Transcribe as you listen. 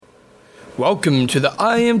Welcome to the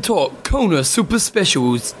I Am Talk Kona Super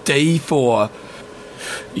Specials Day 4.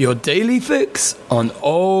 Your daily fix on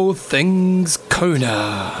all things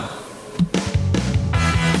Kona.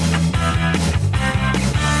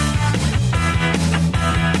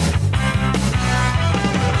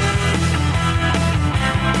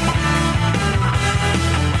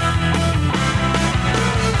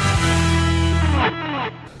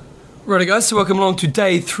 Righty guys, so welcome along to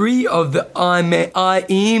day 3 of the I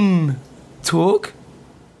Am Talk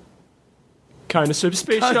Kona Super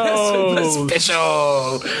Special.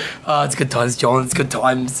 Oh, it's good times, John. It's good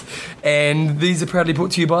times. And these are proudly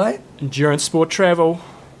brought to you by Endurance Sport Travel.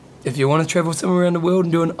 If you want to travel somewhere around the world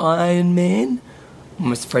and do an Ironman, I'm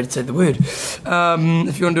almost afraid to say the word. If you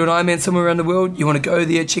want to do an Ironman somewhere around the world, you want to go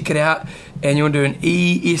there, check it out, and you want to do an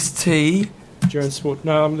EST. Endurance Sport.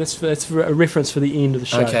 No, that's a reference for the end of the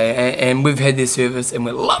show. Okay, and we've had their service, and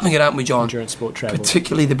we're loving it, aren't we, John? Endurance Sport Travel.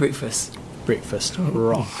 Particularly the breakfast. Breakfast.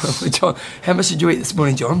 Right. John, how much did you eat this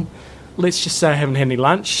morning, John? Let's just say I haven't had any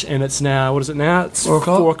lunch, and it's now, what is it now? It's 4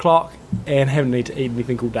 o'clock? 4 o'clock, and haven't need to eat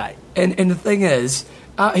anything all day. And the thing is,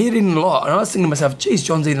 he had eaten a lot, and I was thinking to myself, geez,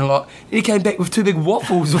 John's eaten a lot. And he came back with 2 big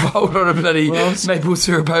waffles with a whole lot of bloody maple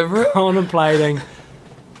syrup over it. Contemplating,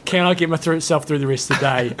 can I get myself through the rest of the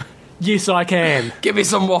day? Yes, I can. Give me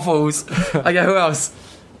some waffles. Okay, who else?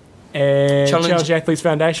 And Challenge Athletes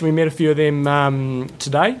Foundation, we met a few of them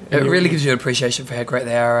today. It really gives you an appreciation for how great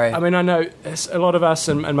they are, eh? I mean, I know a lot of us,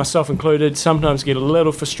 and myself included, sometimes get a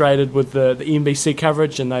little frustrated with the NBC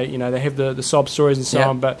coverage, and they have the sob stories and so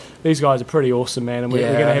on, but these guys are pretty awesome, man, and we're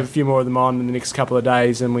going to have a few more of them on in the next couple of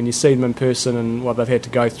days, and when you see them in person and what they've had to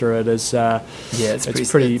go through, it's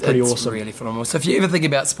pretty awesome. It's really phenomenal. So if you ever think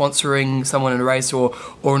about sponsoring someone in a race or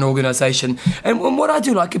an organisation, and what I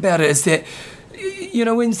do like about it is that, you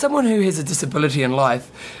know, when someone who has a disability in life,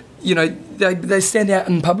 you know, they stand out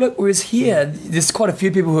in public, whereas here there's quite a few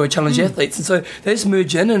people who are challenge athletes, and so they just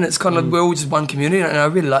merge in, and it's kind of we're all just one community, and I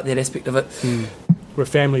really like that aspect of it. We're a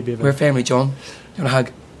family, Bevan. We're a family, John. You want a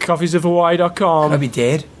hug? Coffeesofhawaii.com. Can I be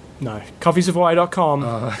dead? No,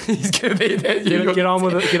 coffeesofhawaii.com. He's going to be that. Get on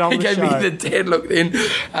with it. Get on with the show. He gave me the dad look then.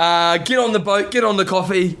 Get on the boat. Get on the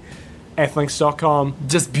coffee. Athlinks.com.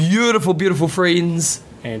 Just beautiful, beautiful friends.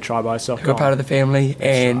 And Tribeyes.com. Who are part of the family,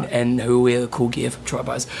 and who wear the cool gear from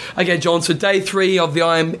Tribeyes. Okay, John, so day 3 of the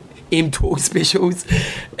I Am Talk specials,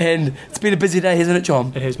 and it's been a busy day, hasn't it,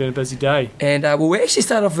 John? It has been a busy day. And, we actually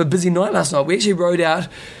started off with a busy night last night. We actually rode out.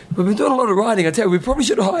 We've been doing a lot of riding, I tell you. We probably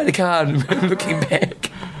should have hired a car looking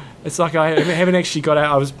back. It's like I haven't actually got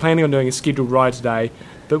out. I was planning on doing a scheduled ride today,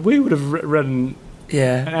 but we would have ridden...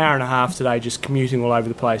 Yeah, an hour and a half today, just commuting all over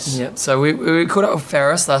the place. Yeah, so we caught up with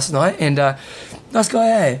Ferris last night, and nice guy,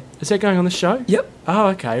 eh? Is that going on the show? Yep. Oh,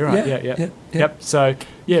 okay, right. Yeah. So,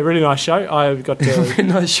 really nice show. I got to very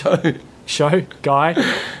nice show. Guy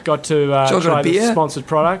got to try the sponsored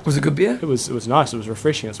product. Was it good beer? It was nice. It was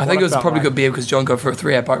refreshing. I think it was probably good beer because John got for a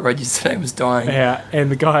 3-hour bike ride yesterday and was dying. Yeah, and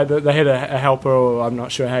the guy, they had a helper, or I'm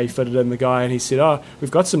not sure how he fitted in the guy, and he said, "Oh,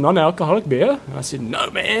 we've got some non-alcoholic beer." And I said, "No,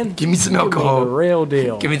 man, give me some alcohol. Give me the real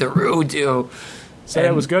deal. Give me the real deal." So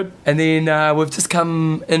that was good. And then we've just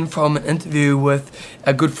come in from an interview with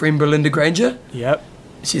our good friend Belinda Granger. Yep.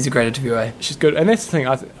 She's a great interviewer. She's good. And that's the thing.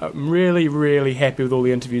 I'm really, really happy with all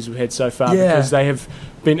the interviews we've had so far because they have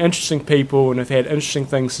been interesting people and have had interesting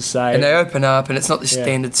things to say. And they open up, and it's not the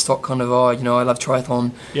standard stock kind of, I love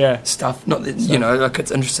triathlon stuff. Not that,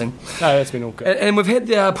 it's interesting. No, that's been all good. And we've had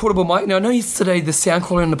the portable mic. Now, I know yesterday the sound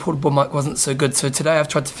quality on the portable mic wasn't so good, so today I've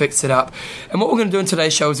tried to fix it up. And what we're going to do in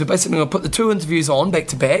today's show is we're basically going to put the 2 interviews on back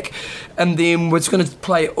to back, and then we're just going to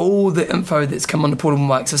play all the info that's come on the portable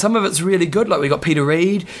mic. So some of it's really good, like we got Peter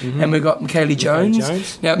Reid, and we've got Michaeli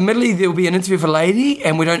Jones. Now, admittedly, there will be an interview for a lady,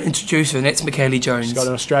 and we don't introduce her, and that's Michaeli Jones. She's got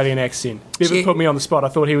an Australian accent. Bevan put me on the spot. I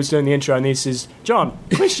thought he was doing the intro, and he says, "John,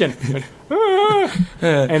 question."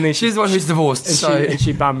 And then she's the one who's divorced, and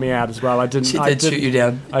she bummed me out as well. She did shoot you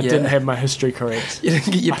down. I didn't have my history correct. You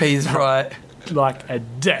didn't get your P's right. Like a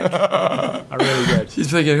dick. I really did.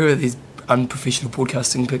 She's thinking, who are these unprofessional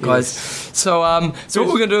podcasting guys? So what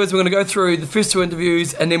we're going to do is we're going to go through the first 2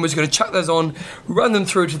 interviews, and then we're just going to chuck those on, run them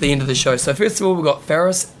through to the end of the show. So first of all, we've got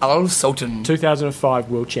Faris Al-Sultan,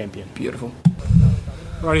 2005 world champion. Beautiful.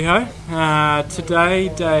 Righty-ho. Today,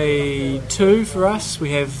 day 2 for us.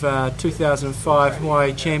 We have 2005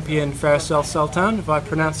 Hawaii champion Faris Al-Sultan. Have I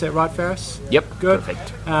pronounced that right, Faris? Yep. Good.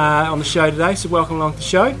 Perfect. On the show today, so welcome along to the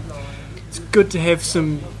show. It's good to have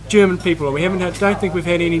some German people. We don't think we've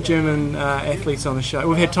had any German athletes on the show.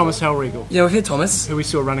 We've had Thomas Hellriegel. Yeah, we've had Thomas. Who we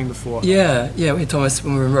saw running before. Yeah, we had Thomas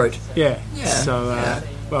when we were on road. Yeah. So,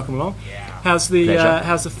 welcome along. How's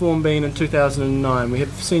the form been in 2009? We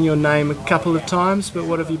have seen your name a couple of times, but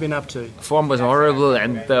what have you been up to? Form was horrible,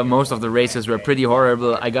 and most of the races were pretty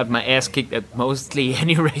horrible. I got my ass kicked at mostly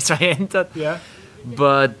any race I entered. Yeah.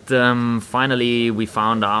 But finally we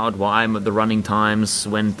found out why the running times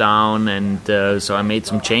went down, and so I made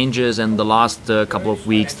some changes, and the last couple of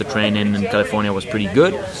weeks the training in California was pretty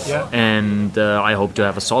good. Yeah. And I hope to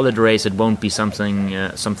have a solid race. It won't be something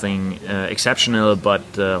exceptional, but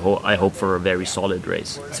I hope for a very solid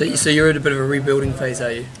race. So you're at a bit of a rebuilding phase,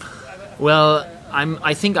 are you? Well,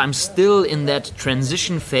 I think I'm still in that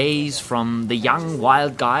transition phase from the young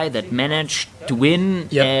wild guy that managed to win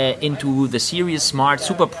into the serious smart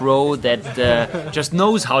super pro that just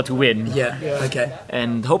knows how to win. Yeah. Okay.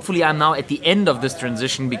 And hopefully I'm now at the end of this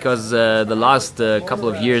transition, because the last couple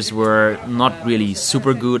of years were not really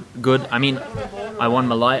super good. I mean, I won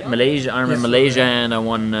Malaysia, and I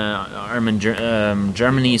won Ironman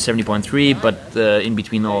Germany 70.3, but in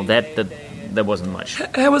between all that there wasn't much.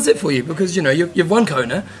 How was it for you? Because you've won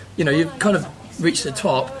Kona, you've kind of reached the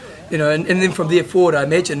top, and then from there forward, I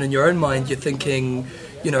imagine in your own mind you're thinking,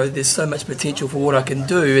 there's so much potential for what I can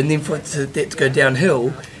do, and then for that to go downhill.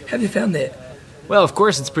 How have you found that? Well, of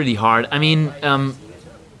course it's pretty hard. I mean,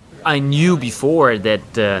 I knew before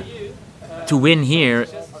that to win here,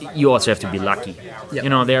 you also have to be lucky.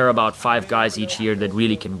 Yep. There are about 5 guys each year that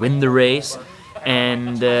really can win the race.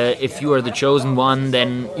 And if you are the chosen one,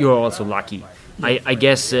 then you're also lucky. I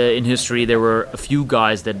guess in history there were a few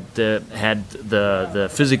guys that had the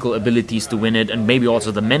physical abilities to win it, and maybe also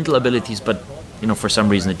the mental abilities, but for some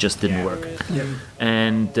reason it just didn't work. Yeah.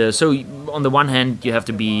 And so on the one hand you have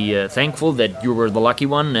to be thankful that you were the lucky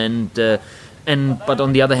one, but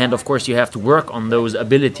on the other hand, of course, you have to work on those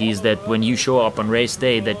abilities that when you show up on race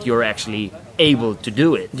day that you're actually able to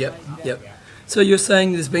do it. Yep. So you're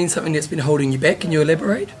saying there's been something that's been holding you back? Can you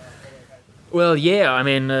elaborate? Well, yeah. I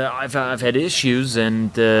mean, I've had issues,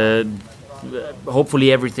 and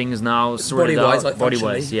hopefully everything is now sorted body-wise, out.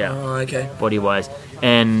 Body-wise, yeah. Oh, okay. Body-wise,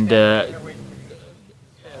 and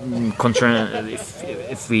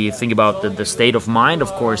if we think about the state of mind,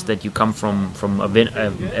 of course, that you come from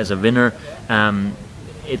as a winner.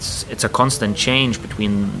 It's a constant change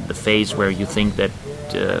between the phase where you think that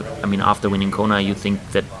after winning Kona you think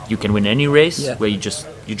that you can win any race, where you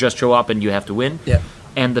just show up and you have to win,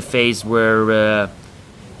 and the phase where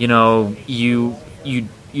you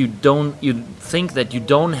think that you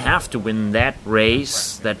don't have to win that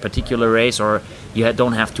particular race, or you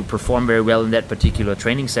don't have to perform very well in that particular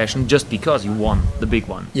training session just because you won the big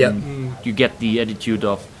one. You get the attitude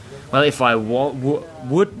of, well, if I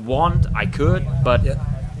would want, I could, but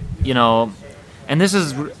and this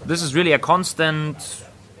is really a constant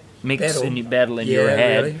battle in your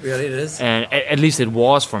head. Really it is. And at least it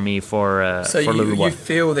was for me for a little while. You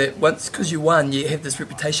feel that once, because you won, you have this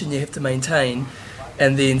reputation you have to maintain,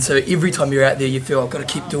 and then so every time you're out there, you feel I've got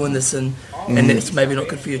to keep doing this, and it's maybe not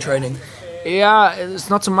good for your training. Yeah, it's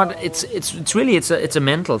not so much. It's really a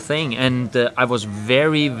mental thing, and I was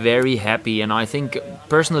very, very happy, and I think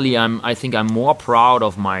personally I'm more proud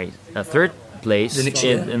of my third place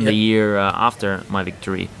in the year after my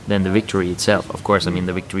victory than the victory itself. Of course, I mean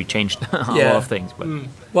the victory changed a lot of things. But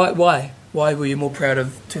why were you more proud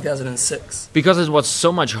of 2006? Because it was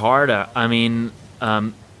so much harder. I mean,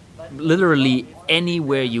 literally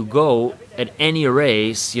anywhere you go. At any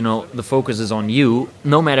race, the focus is on you.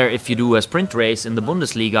 No matter if you do a sprint race in the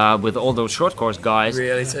Bundesliga with all those short course guys,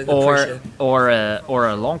 really, so or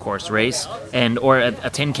a long course race, or a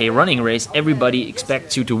 10K running race, everybody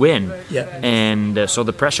expects you to win. Yeah. And so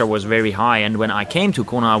the pressure was very high. And when I came to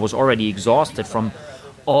Kona, I was already exhausted from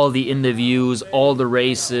all the interviews, all the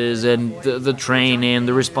races, and the training,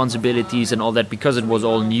 the responsibilities, and all that, because it was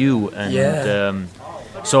all new. And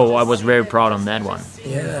so I was very proud on that one.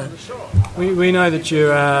 Yeah. We know that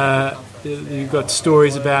you've got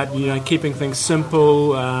stories about keeping things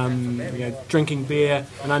simple, drinking beer,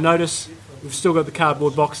 and I notice we've still got the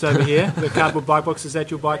cardboard box over here. The cardboard bike box, is that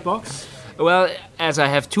your bike box? Well, as I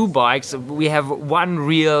have 2 bikes, we have one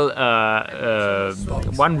real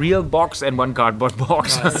box and one cardboard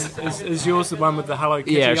box. Is yours the one with the Hello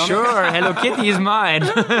Kitty on it? Yeah, sure. Hello Kitty is mine.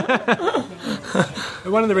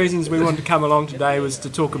 One of the reasons we wanted to come along today was to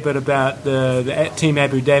talk a bit about the Team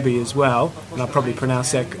Abu Dhabi as well, and I probably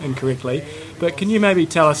pronounced that incorrectly. But can you maybe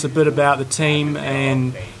tell us a bit about the team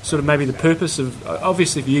and sort of maybe the purpose of?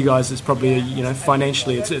 Obviously, for you guys, it's probably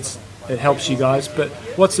financially it helps you guys. But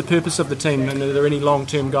what's the purpose of the team, and are there any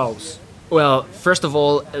long-term goals? Well, first of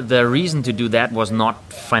all, the reason to do that was not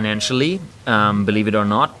financially, believe it or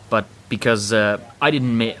not, but because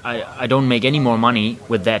I don't make any more money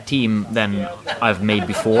with that team than I've made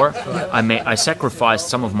before. I sacrificed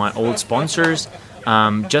some of my old sponsors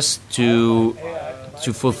just to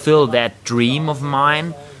fulfill that dream of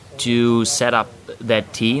mine to set up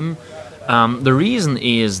that team. The reason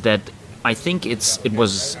is that I think it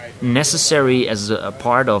was necessary as a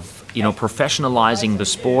part of professionalizing the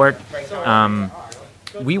sport.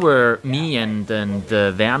 Me and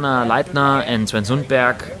Werner Leitner and Sven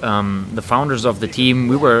Sundberg, the founders of the team,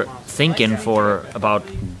 we were thinking for about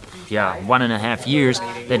 1.5 years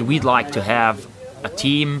that we'd like to have a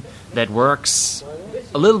team that works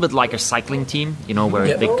a little bit like a cycling team,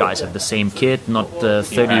 where the guys have the same kit, not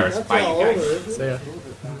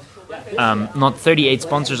 38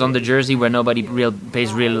 sponsors on the jersey where nobody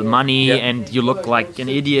pays real money, and you look like an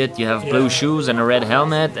idiot. You have blue shoes and a red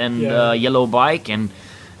helmet and a yellow bike, and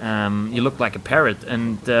you look like a parrot.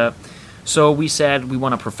 And so we said we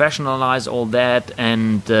want to professionalize all that,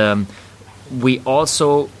 and we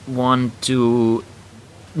also want to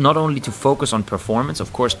not only to focus on performance.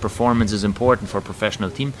 Of course, performance is important for a professional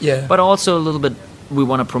team, but also a little bit we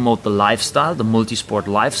want to promote the lifestyle, the multi-sport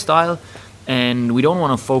lifestyle. And we don't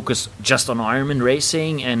want to focus just on Ironman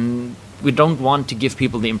racing, and we don't want to give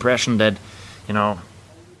people the impression that,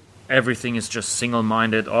 everything is just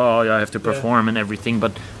single-minded. Oh, I have to perform and everything.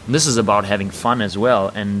 But this is about having fun as well,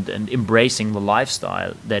 and embracing the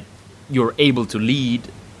lifestyle that you're able to lead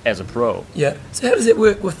as a pro. Yeah. So how does it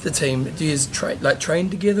work with the team? Do you train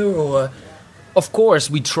together, or? Of course,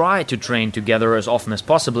 we try to train together as often as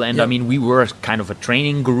possible. And I mean, we were kind of a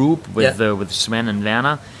training group with Sven and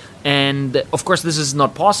Werner. And of course, this is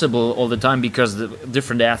not possible all the time because the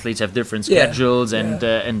different athletes have different schedules,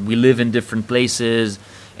 and we live in different places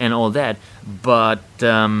and all that. But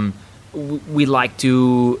we like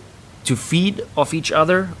to feed off each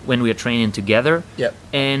other when we are training together. Yep.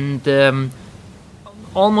 And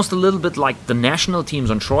almost a little bit like the national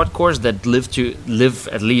teams on short course that live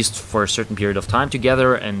at least for a certain period of time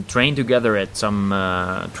together and train together at some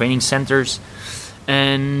training centers.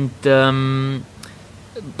 And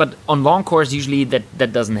but on long course, usually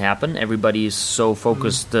that doesn't happen. Everybody is so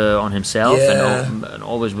focused on himself and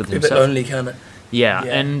always with himself. A bit lonely, kind of. Yeah,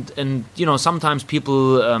 and sometimes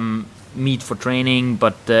people meet for training,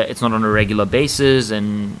 but it's not on a regular basis,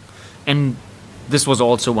 and this was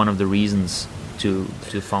also one of the reasons to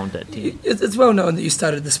found that team. It's well known that you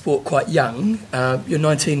started the sport quite young. You're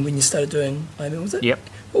 19 when you started doing Ironman, was it? Yep.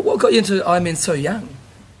 What got you into Ironman so young?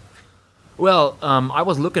 Well, I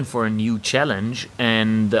was looking for a new challenge,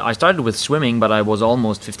 and I started with swimming, but I was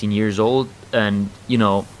almost 15 years old, and you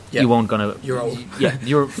won't gonna. You're old.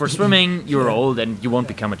 You're for swimming. You're old, and you won't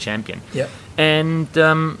become a champion. Yeah. And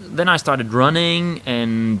then I started running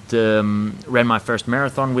and ran my first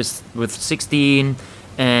marathon with 16,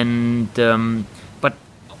 and but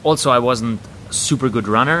also I wasn't a super good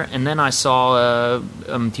runner. And then I saw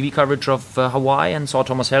TV coverage of Hawaii and saw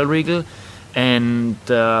Thomas Hellriegel, and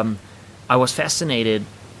I was fascinated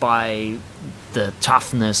by the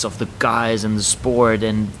toughness of the guys in the sport,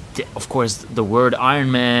 and of course the word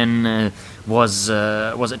Ironman was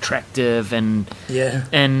attractive, and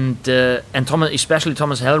Thomas, especially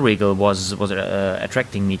Thomas Hellriegel, was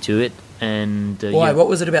attracting me to it. And why? What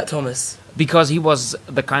was it about Thomas? Because he was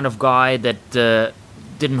the kind of guy that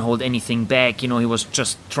didn't hold anything back. He was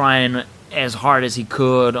just trying as hard as he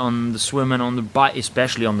could on the swim and on the bike,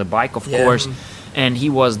 especially on the bike, of course. And he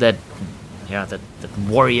was that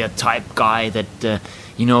warrior type guy that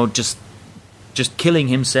just killing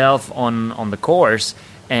himself on the course,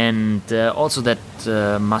 and also that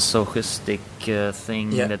masochistic thing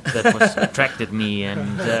that was attracted me,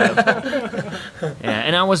 and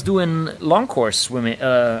and I was doing long course swimming,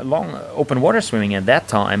 long open water swimming at that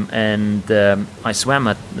time, and I swam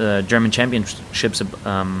at German championships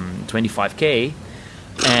 25K,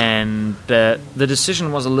 and the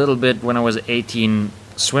decision was a little bit when I was 18,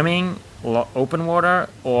 swimming, open water,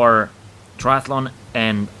 or triathlon,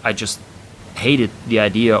 and I just hated the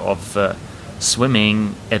idea of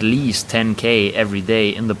swimming at least 10K every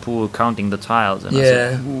day in the pool, counting the tiles, and I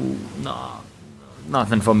said, no,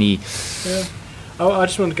 nothing for me. Yeah. I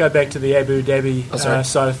just want to go back to the Abu Dhabi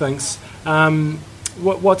side of things.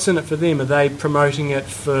 What's in it for them? Are they promoting it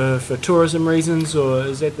for tourism reasons, or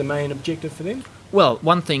is that the main objective for them? Well,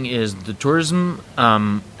 one thing is the tourism.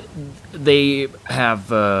 They have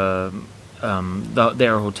their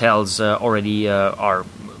hotels already have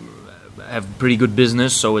pretty good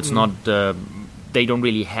business, so it's not. They don't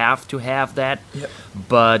really have to have that,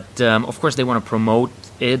 but of course they want to promote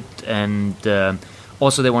it, and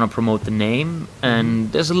Also, they want to promote the name,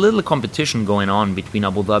 and there's a little competition going on between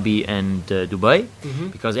Abu Dhabi and Dubai,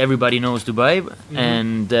 because everybody knows Dubai,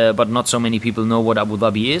 and but not so many people know what Abu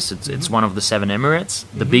Dhabi is. It's one of the 7 Emirates,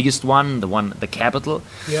 the biggest one, the capital,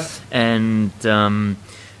 and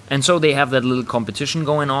so they have that little competition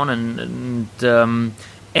going on,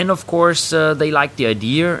 and of course they like the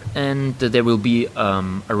idea, and there will be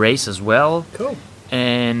a race as well. Cool.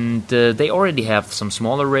 And they already have some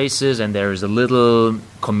smaller races, and there is a little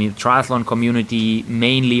triathlon community,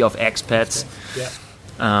 mainly of expats.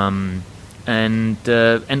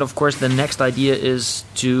 And of course, the next idea is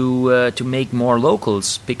to make more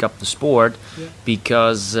locals pick up the sport,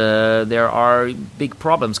 because there are big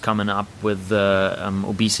problems coming up with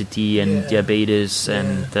obesity and diabetes,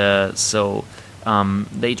 and so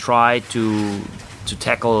they try to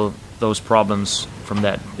tackle those problems from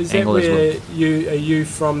that angle as well. Is that where you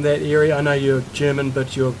from that area? I know you're German,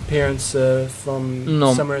 but your parents are from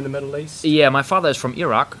somewhere in the Middle East? Yeah, my father is from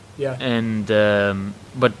Iraq. Yeah. And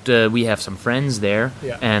but we have some friends there,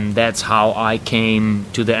 and that's how I came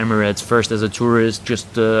to the Emirates first as a tourist, just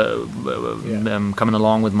coming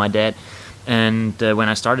along with my dad. And when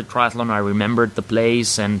I started triathlon, I remembered the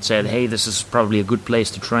place and said, "Hey, this is probably a good place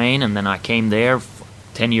to train." And then I came there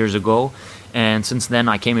 10 years ago, and since then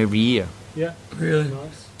I came every year. Yeah, really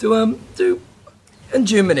nice. Do in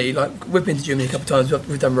Germany, like we've been to Germany a couple of times,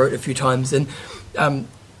 we've done Roth a few times, and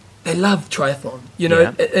they love triathlon, you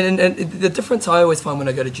know. And the difference I always find when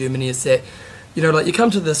I go to Germany is that, you know, like you come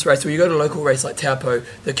to this race or you go to a local race like Taupo,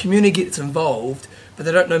 the community gets involved, but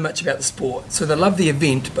they don't know much about the sport. So they love the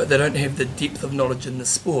event, but they don't have the depth of knowledge in the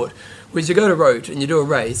sport. Whereas you go to Roth and you do a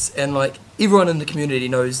race, and like everyone in the community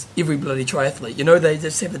knows every bloody triathlete. You know, they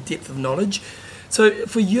just have a depth of knowledge. So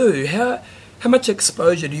for you, how much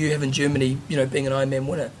exposure do you have in Germany, you know, being an Ironman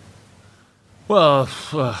winner? Well,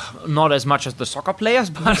 not as much as the soccer players,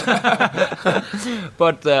 but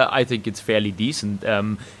but I think it's fairly decent,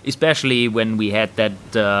 especially when we had that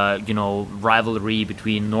rivalry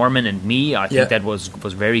between Norman and me. I think that was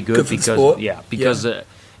very good because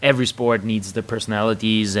every sport needs the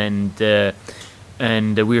personalities, and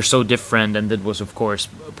we're so different, and that was of course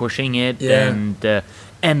pushing it, and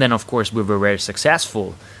then of course we were very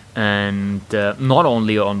successful, and not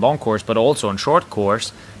only on long course but also on short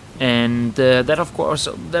course. And that, of course,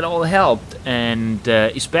 that all helped, and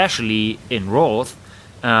especially in Roth,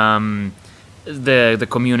 the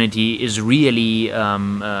community is really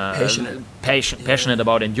passionate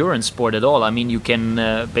about endurance sport at all. I mean, you can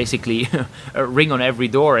basically ring on every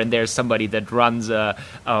door, and there's somebody that runs a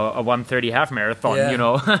 1:30 half marathon, you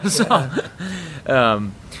know.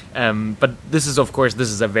 But this is, of course,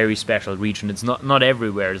 a very special region. It's not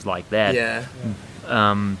everywhere is like that.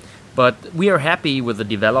 But we are happy with the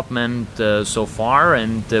development so far,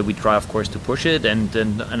 and we try, of course, to push it. And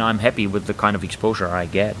I'm happy with the kind of exposure I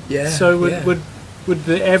get. So would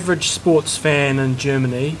the average sports fan in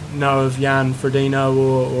Germany know of Jan Frodeno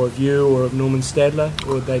or of you or of Norman Stadler,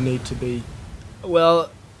 or would they need to be? Well,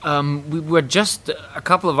 we were just a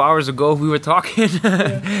couple of hours ago. We were talking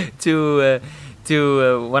to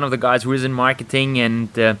one of the guys who is in marketing, and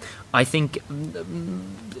I think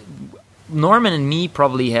Norman and me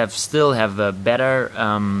probably still have a better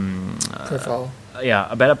profile.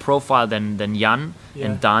 A better profile than Jan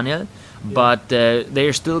and Daniel, but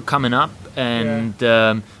they're still coming up, and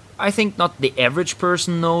I think not the average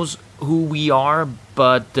person knows who we are,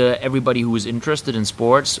 but everybody who is interested in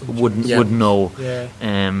sports would know.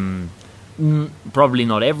 Probably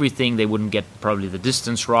not everything. They wouldn't get probably the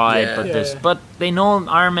distance right, but they know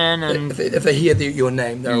Ironman, and if they hear your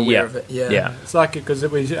name, they're aware of it. It's like because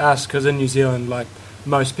because in New Zealand, like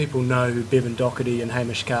most people know who Bevan Doherty and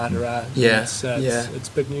Hamish Carter are. It's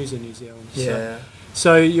big news in New Zealand.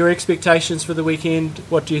 So your expectations for the weekend?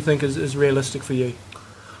 What do you think is realistic for you?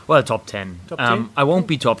 Well, top 10. Top 10? I won't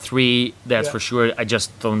be top 3, that's for sure. I just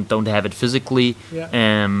don't have it physically.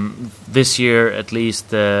 This year, at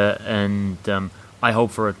least, and I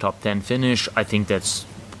hope for a top 10 finish. I think that's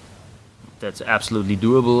absolutely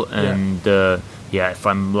doable, and if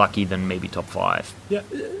I'm lucky, then maybe top 5.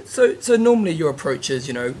 So normally your approach is,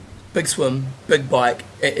 you know, big swim, big bike,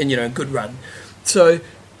 and you know, good run. So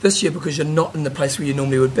this year, because you're not in the place where you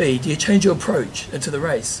normally would be, do you change your approach into the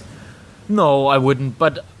race? No, I wouldn't.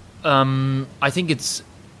 But I think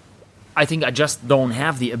I just don't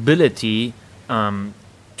have the ability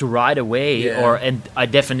to ride away, and I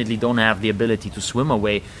definitely don't have the ability to swim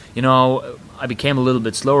away. You know, I became a little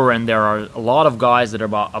bit slower, and there are a lot of guys that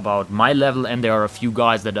are about my level, and there are a few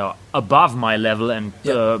guys that are above my level, and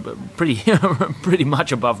pretty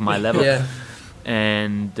much above my level.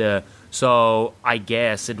 And So I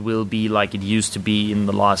guess it will be like it used to be in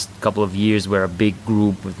the last couple of years, where a big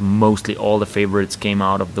group with mostly all the favorites came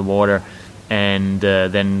out of the water, and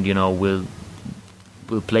then we'll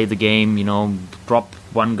play the game. Drop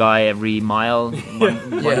one guy every mile.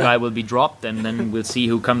 One guy will be dropped, and then we'll see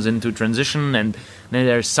who comes into transition, and then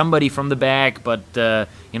there's somebody from the back, but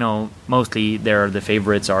mostly the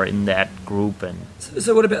favorites are in that group. And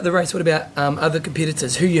so what about the race? What about other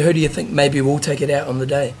competitors? Who do you think maybe will take it out on the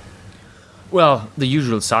day? Well, the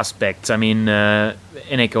usual suspects. I mean,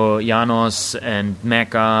 Eneko Janos and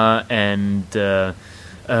Mecca and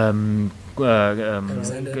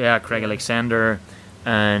Craig Alexander,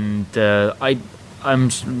 and I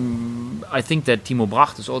think that Timo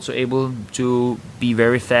Bracht is also able to be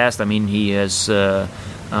very fast. I mean, he has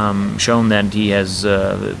shown that he has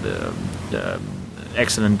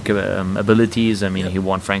excellent abilities. I mean, he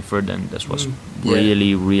won Frankfurt, and this was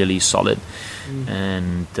really, really solid.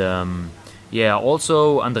 And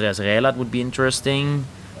also Andreas Rählert would be interesting.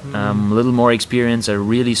 A little more experience, a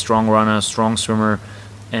really strong runner, strong swimmer,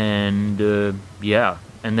 and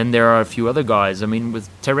and then there are a few other guys. I mean, with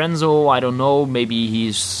Terenzo, I don't know, maybe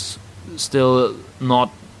he's still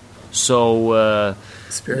not so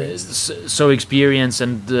experienced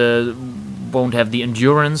and won't have the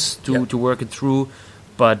endurance to work it through.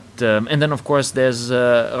 But and then of course there's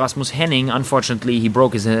Rasmus Henning. Unfortunately, he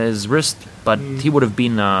broke his wrist, but he would have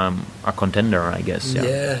been a contender, I guess.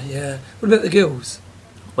 Yeah. What about the girls?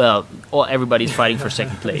 Well, everybody's fighting for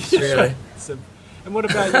second place. Really? And what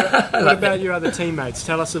about your other teammates?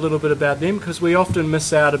 Tell us a little bit about them, because we often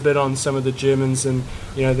miss out a bit on some of the Germans and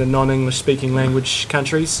the non-English speaking language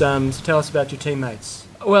countries. So tell us about your teammates.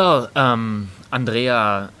 Well,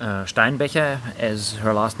 Andrea Steinbecher, as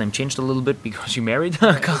her last name changed a little bit because she married.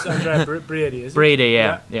 It's Andrea Brede, is it?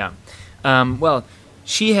 Brede, yeah. Well,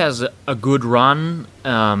 she has a good run.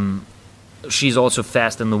 She's also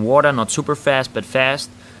fast in the water, not super fast, but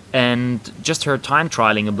fast. And just her time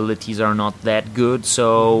trialing abilities are not that good.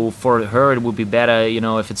 So for her, it would be better,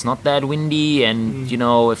 if it's not that windy, and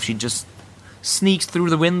if she just sneaks through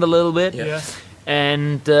the wind a little bit. Yeah.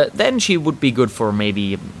 And then she would be good for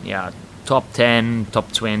maybe top 10,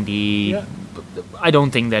 top 20. Yeah. I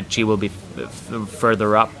don't think that she will be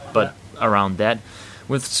further up, but around that.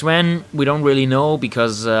 With Sven, we don't really know,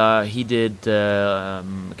 because he did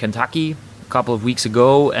Kentucky a couple of weeks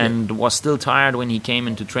ago and was still tired when he came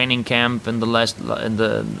into training camp in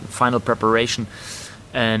the final preparation.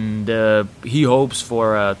 And he hopes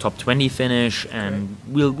for a top 20 finish, and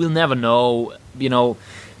we'll never know.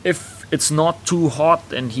 If it's not too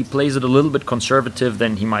hot and he plays it a little bit conservative,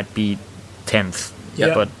 then he might be 10th.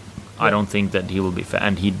 Yeah. But I don't think that he will be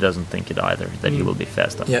and he doesn't think it either, that he will be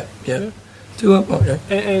faster. Yeah.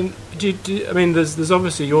 And I mean, there's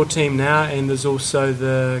obviously your team now, and there's also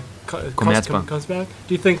the Commerzbank.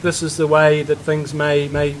 Do you think this is the way that things may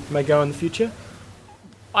go in the future?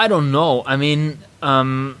 I don't know. I mean,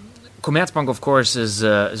 Commerzbank, of course, is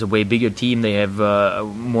a way bigger team. They have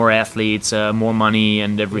more athletes, more money,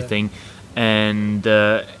 and everything. Yeah. And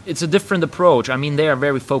it's a different approach. I mean, they are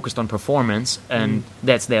very focused on performance, and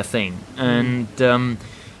that's their thing. And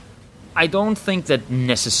I don't think that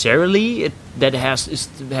necessarily that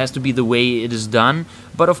has to be the way it is done.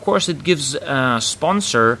 But of course, it gives a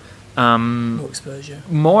sponsor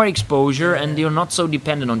more exposure, and you're not so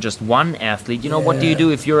dependent on just one athlete. What do you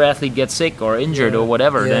do if your athlete gets sick or injured or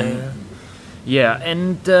whatever?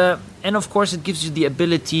 And of course, it gives you the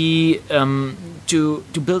ability to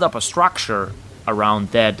build up a structure around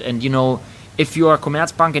that. And if you are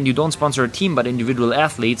Commerzbank and you don't sponsor a team but individual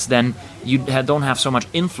athletes, then you don't have so much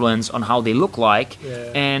influence on how they look like,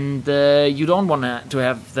 and you don't want to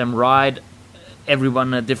have them ride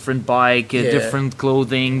everyone a different bike, different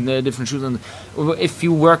clothing, different shoes. And if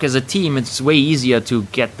you work as a team, it's way easier to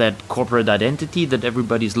get that corporate identity that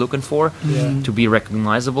everybody's looking for, to be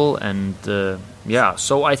recognizable. And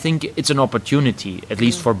so I think it's an opportunity, at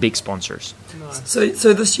least for big sponsors. Nice.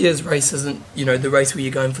 So this year's race isn't, the race where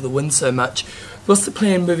you're going for the win so much. What's the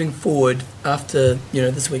plan moving forward after,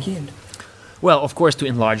 this weekend? Well, of course, to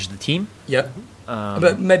enlarge the team. Yeah.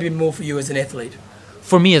 But maybe more for you as an athlete.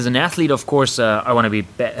 For me as an athlete, of course, I want to be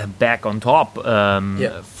back on top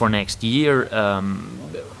for next year.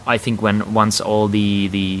 I think once all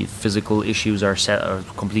the physical issues are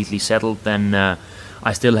completely settled, then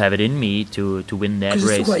I still have it in me to win that race.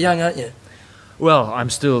 You're still quite young, aren't you? Well, I'm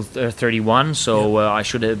still 31, so I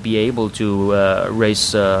should be able to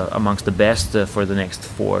race amongst the best for the next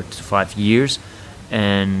 4 to 5 years.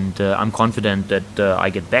 And I'm confident that I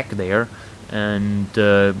get back there. And,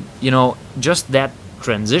 just that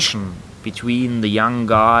transition between the young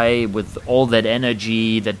guy with all that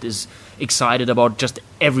energy that is excited about just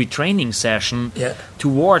every training session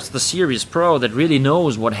towards the serious pro that really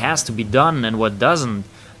knows what has to be done and what doesn't.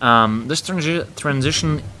 This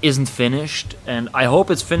transition isn't finished, and I hope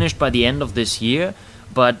it's finished by the end of this year,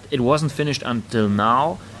 but it wasn't finished until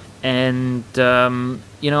now. And,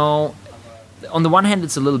 on the one hand,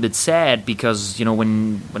 it's a little bit sad because,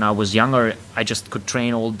 when I was younger, I just could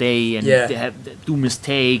train all day and do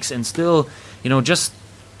mistakes and still, just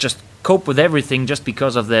cope with everything just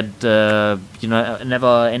because of that,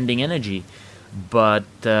 never-ending energy. But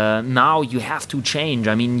now you have to change.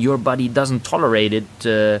 I mean, your body doesn't tolerate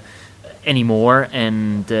it anymore,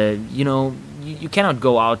 and you cannot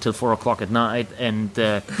go out till 4 o'clock at night and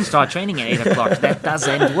start training at 8 o'clock. That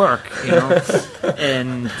doesn't work,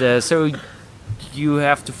 and so you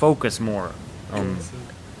have to focus more. I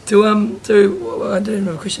didn't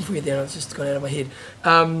have a question for you there. I was just gone out of my head.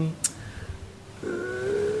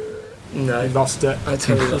 No, you lost it. I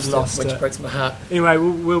totally lost it, which breaks my heart. Anyway,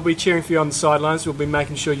 we'll be cheering for you on the sidelines. We'll be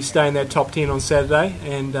making sure you stay in that top 10 on Saturday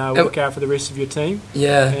and look out for the rest of your team.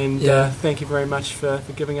 Thank you very much for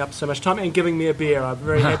giving up so much time and giving me a beer. I'm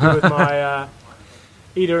very happy with my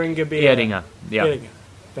Edinga beer. Edinga.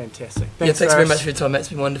 Fantastic. Thanks very much for your time. That's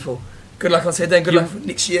been wonderful. Good luck on Saturday and good luck for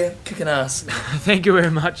next year. Kicking ass. Thank you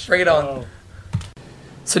very much. Bring it on.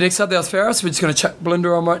 So next up, there's Ferris. We're just going to chuck Belinda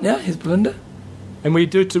on right now. Here's Belinda. And we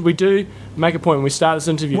do make a point when we start this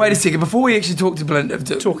interview. Wait a second, before we actually talk to Belinda.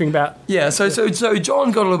 Talking about... Yeah, so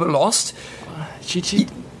John got a little bit lost.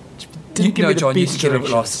 John used to get a little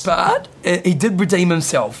bit lost. But he did redeem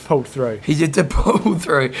himself. Pulled through. He did pull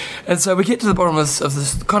through. And so we get to the bottom of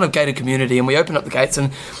this kind of gated community and we open up the gates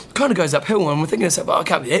and it kind of goes uphill and we're thinking to ourselves, it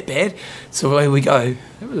can't be that bad. So away we go.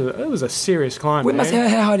 It was a serious climb, How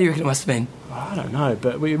high do you reckon it must have been? I don't know,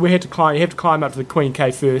 but we had to climb. You have to climb up to the Queen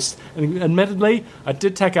K first. And admittedly, I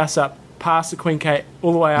did take us up past the Queen K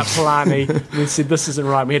all the way up Palani. And we said, this isn't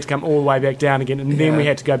right. We had to come all the way back down again. And then we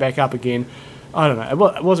had to go back up again. I don't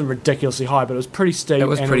know. It wasn't ridiculously high, but it was pretty steep. It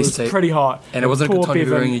was pretty hot. And it wasn't a good time to be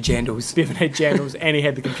wearing your jandals. Bevan had jandals and he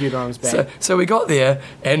had the computer on his back. So we got there,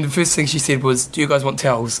 and the first thing she said was, do you guys want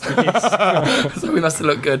towels? Yes. So we must have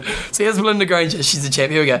looked good. So here's Belinda Granger. She's a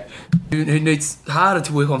champ. Here we go. Who needs harder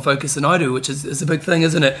to work on focus than I do, which is a big thing,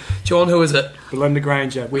 isn't it? John, who is it? Belinda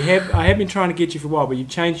Granger. I have been trying to get you for a while, but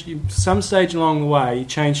some stage along the way, you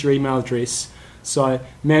changed your email address. So I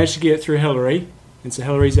managed to get it through Hillary. And so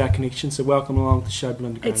Hillary's our connection, so welcome along to the show,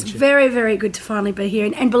 Belinda Granger. It's very, very good to finally be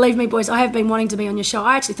here. And believe me, boys, I have been wanting to be on your show.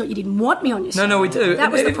 I actually thought you didn't want me on your show. No, we do.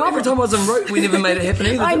 That was the problem. Every time I was en route, we never made it happen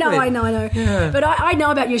either, I know. Yeah. But I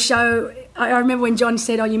know about your show. I remember when John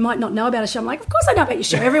said, you might not know about a show. I'm like, of course I know about your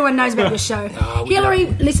show. Everyone knows about your show. Hillary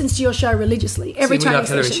listens to your show religiously. Every training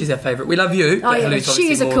session. Hillary. She's our favourite. We love you. Oh, yeah.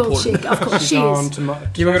 She is a cool chick. Of course, she is. You want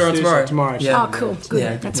to go on tomorrow? Yeah. Oh, cool. Good.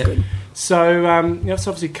 Yeah. That's good. So, it's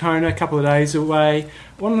obviously Kona, a couple of days away.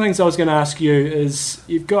 One of the things I was going to ask you is,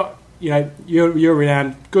 you've got, you're a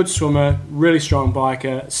renowned good swimmer, really strong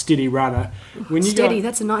biker, steady runner.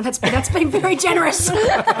 That's been very generous.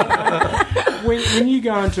 when you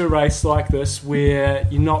go into a race like this, where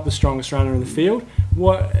you're not the strongest runner in the field,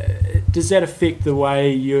 what does that affect the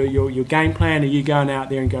way your game plan? Are you going out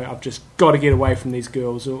there and go, I've just got to get away from these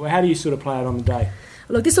girls, or how do you sort of play it on the day?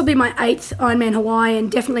 Look, this will be my 8th Ironman Hawaii,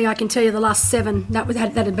 and definitely I can tell you the last 7, that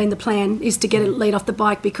had been the plan, is to get a lead off the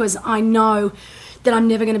bike, because I know that I'm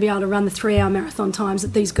never going to be able to run the 3-hour marathon times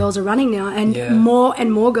that these girls are running now, and more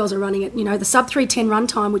and more girls are running it. The sub 3:10 run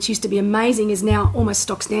time, which used to be amazing, is now almost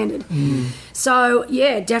stock standard. So,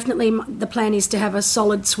 definitely the plan is to have a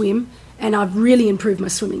solid swim, and I've really improved my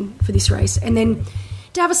swimming for this race. And then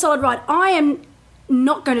to have a solid ride. I am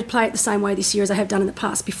not going to play it the same way this year as I have done in the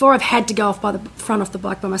past. Before, I've had to go off by the front off the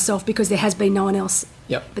bike by myself because there has been no one else.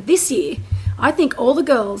 Yep. But this year, I think all the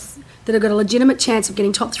girls that have got a legitimate chance of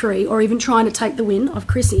getting top 3 or even trying to take the win of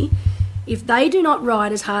Chrissy, if they do not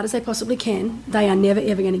ride as hard as they possibly can, they are never,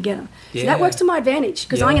 ever going to get them. So that works to my advantage,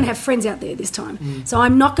 because I'm going to have friends out there this time. So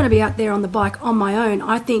I'm not going to be out there on the bike on my own.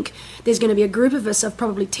 I think there's going to be a group of us of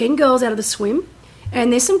probably 10 girls out of the swim,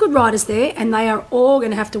 and there's some good riders there, and they are all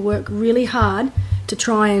going to have to work really hard to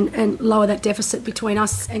try and lower that deficit between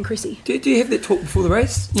us and Chrissy. Do you have that talk before the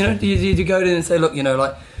race? Do you go in and say, look,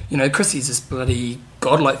 Chrissy's this bloody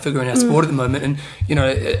godlike figure in our sport at the moment, and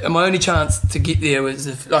my only chance to get there is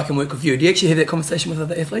if I can work with you. Do you actually have that conversation with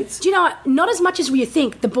other athletes? Do you know, not as much as you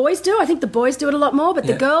think. The boys do. I think the boys do it a lot more, but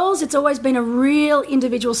the girls, it's always been a real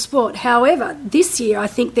individual sport. However, this year I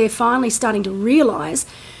think they're finally starting to realise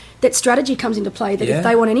that strategy comes into play, that if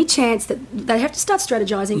they want any chance, that they have to start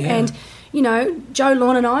strategizing. And, you know, Joe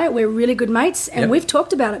Lawn and I, we're really good mates, and we've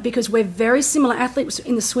talked about it because we're very similar athletes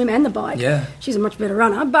in the swim and the bike. Yeah. She's a much better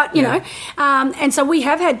runner, but, you know, and so we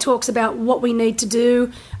have had talks about what we need to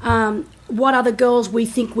do, what other girls we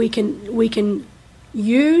think we can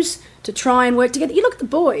use to try and work together. You look at the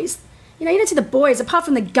boys. You know, you don't see the boys, apart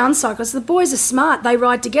from the gun cyclists, the boys are smart. They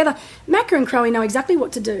ride together. Macca and Crowe know exactly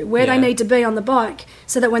what to do, where they need to be on the bike,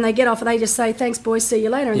 so that when they get off, they just say, thanks, boys, see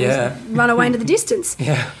you later, and just run away into the distance.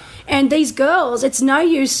 And these girls, it's no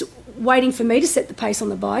use waiting for me to set the pace on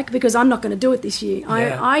the bike because I'm not going to do it this year.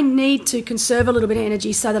 I need to conserve a little bit of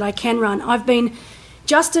energy so that I can run.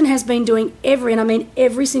 Justin has been doing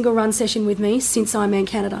every single run session with me since Ironman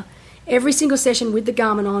Canada. Every single session with the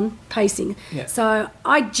Garmin on, pacing. So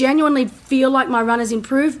I genuinely feel like my run has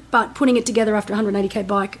improved, but putting it together after 180k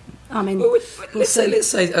bike, I mean... Well, let's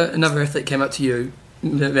say another athlete came up to you,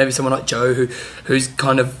 maybe someone like Joe, who's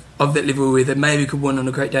kind of that level where they maybe could win on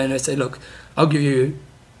a great day, and they say, look, I'll give you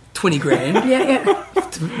 20 grand.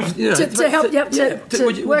 To help,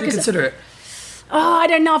 would you consider it? Oh, I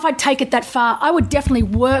don't know if I'd take it that far. I would definitely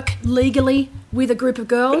work legally with a group of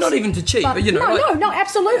girls. But not even to cheat, but you know. No,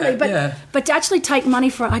 absolutely. But to actually take money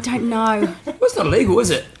for it, I don't know. Well, it's not illegal, is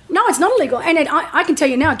it? No, it's not illegal. And I can tell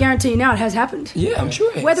you now, guarantee you now, it has happened. Yeah, I'm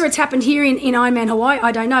sure it has. Whether it's happened here in Ironman Hawaii,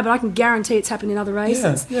 I don't know, but I can guarantee it's happened in other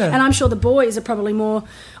races. And I'm sure the boys are probably more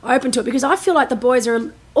open to it because I feel like the boys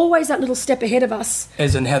are always that little step ahead of us.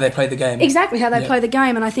 As in how they play the game. Exactly, how they play the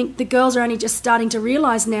game. And I think the girls are only just starting to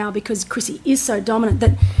realise now, because Chrissy is so dominant,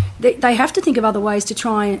 that they have to think of other ways to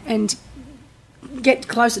try and get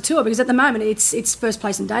closer to her, because at the moment it's first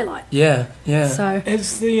place in daylight. So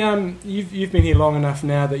as the you've been here long enough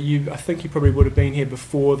now that I think you probably would have been here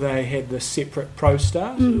before they had the separate pro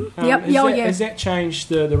start. Has that changed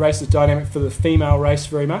the race's dynamic for the female race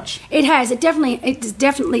very much? It has. It's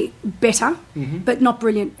definitely better, but not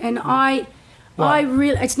brilliant. And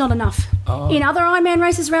it's not enough. In other Ironman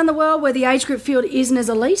races around the world where the age group field isn't as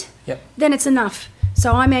elite, then it's enough.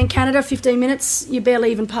 So Ironman Canada, 15 minutes, you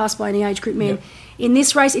barely even pass by any age group men. In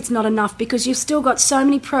this race, it's not enough because you've still got so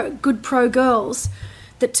many good pro girls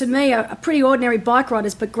that to me are pretty ordinary bike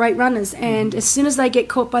riders but great runners. And as soon as they get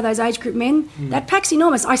caught by those age group men, that pack's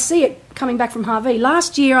enormous. I see it coming back from Harvey.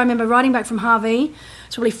 Last year, I remember riding back from Harvey.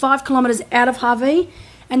 It's probably 5 kilometres out of Harvey.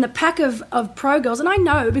 And the pack of pro girls, and I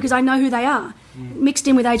know because I know who they are, mixed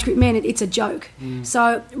in with age group men, it's a joke.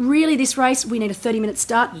 So really this race, we need a 30-minute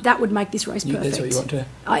start. That would make this race perfect. That's what you want to.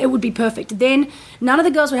 It would be perfect. Then none of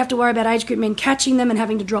the girls would have to worry about age group men catching them and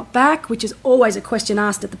having to drop back, which is always a question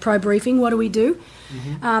asked at the pro briefing. What do we do?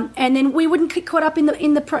 And then we wouldn't get caught up in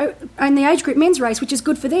the age group men's race, which is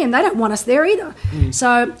good for them. They don't want us there either.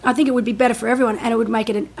 So I think it would be better for everyone, and it would make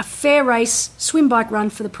it a fair race, swim, bike, run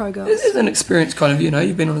for the pro girls. It's an experience kind of,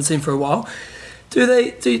 you've been on the scene for a while. Do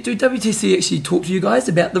WTC actually talk to you guys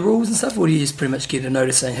about the rules and stuff, or do you just pretty much get a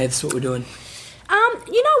notice saying, hey, this is what we're doing?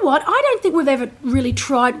 You know what? I don't think we've ever really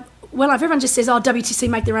tried. Well, if everyone just says, WTC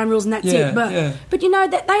make their own rules and that's it. But you know,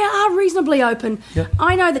 that they are reasonably open.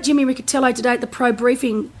 I know that Jimmy Riccatello today at the pro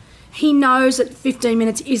briefing, he knows that 15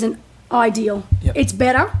 minutes isn't ideal. It's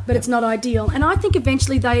better, but it's not ideal. And I think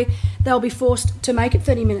eventually they'll be forced to make it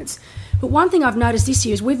 30 minutes. But one thing I've noticed this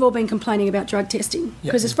year is we've all been complaining about drug testing.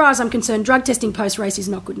 Because as far as I'm concerned, drug testing post-race is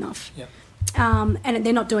not good enough. And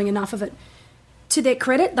they're not doing enough of it. To their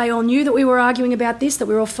credit, they all knew that we were arguing about this, that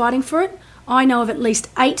we were all fighting for it. I know of at least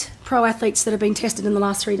 8 pro athletes that have been tested in the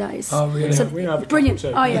last 3 days. Oh, really? So we know of a brilliant.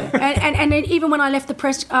 Too. Oh, yeah. and then even when I left the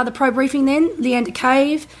pro briefing then, Leander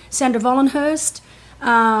Cave, Sandra Vollenhurst,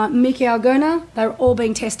 Miki Alguna, they were all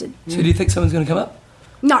being tested. So do you think someone's going to come up?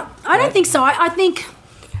 No, I don't think so. I think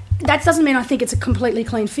that doesn't mean I think it's a completely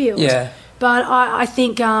clean field. But I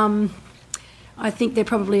think they're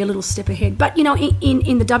probably a little step ahead. But, in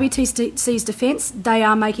the WTC's defence, they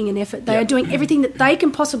are making an effort. They are doing everything that they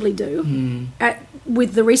can possibly do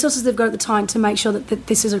with the resources they've got at the time to make sure that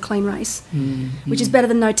this is a clean race, which is better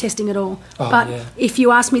than no testing at all. If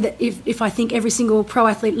you ask me that if I think every single pro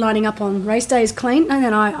athlete lining up on race day is clean,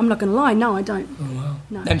 then I'm not going to lie. No, I don't. Oh, wow.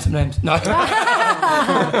 No. Name some names. No. That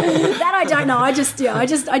I don't know. I just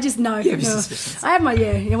know. You have your suspicions. I have my,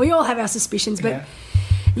 we all have our suspicions, but...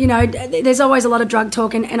 there's always a lot of drug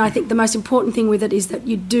talk, and I think the most important thing with it is that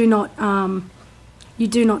you do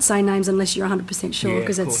not say names unless you're 100% sure,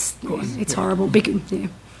 because it's horrible.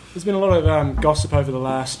 There's been a lot of gossip over the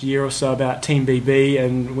last year or so about Team BB,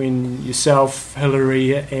 and when yourself,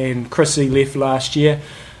 Hillary and Chrissy left last year,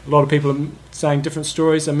 a lot of people saying different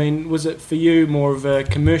stories. I mean, was it for you more of a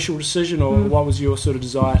commercial decision, or what was your sort of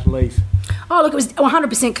desire to leave? Oh, look, it was a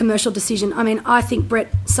 100% commercial decision. I mean, I think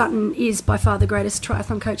Brett Sutton is by far the greatest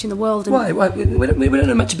triathlon coach in the world. And why? We don't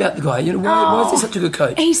know much about the guy. You know, why is he such a good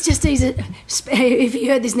coach? If you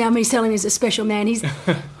heard this now, me telling he's a special man.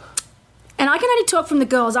 And I can only talk from the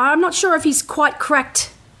girls. I'm not sure if he's quite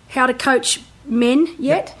cracked how to coach men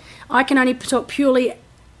yet. Yep. I can only talk purely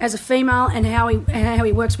as a female and how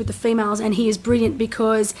he works with the females, and he is brilliant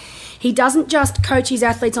because he doesn't just coach his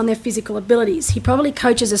athletes on their physical abilities. He probably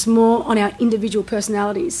coaches us more on our individual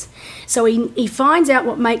personalities. So he finds out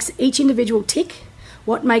what makes each individual tick,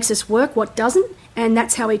 what makes us work, what doesn't, and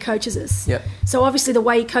that's how he coaches us. Yep. So obviously the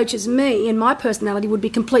way he coaches me and my personality would be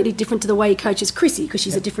completely different to the way he coaches Chrissy, because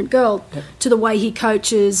she's a different girl, to the way he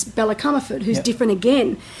coaches Bella Comerford, who's different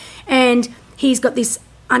again. And he's got this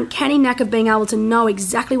uncanny knack of being able to know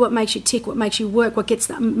exactly what makes you tick, what makes you work, what gets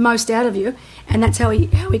the most out of you, and that's how he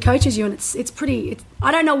coaches you. And it's pretty.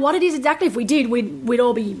 I don't know what it is exactly. If we did, we'd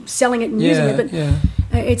all be selling it and using it.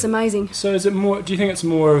 But it's amazing. So is it more? Do you think it's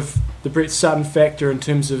more of the Brett Sutton factor in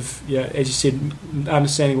terms of, as you said,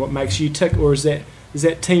 understanding what makes you tick, or is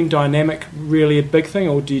that team dynamic really a big thing,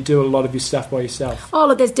 or do you do a lot of your stuff by yourself? Oh,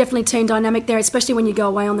 look, there's definitely team dynamic there, especially when you go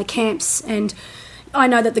away on the camps. And I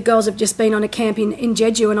know that the girls have just been on a camp in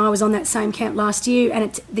Jeju, and I was on that same camp last year,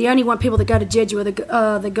 and the only people that go to Jeju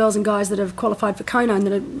are the girls and guys that have qualified for Kona and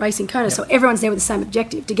that are racing Kona. Yep. So everyone's there with the same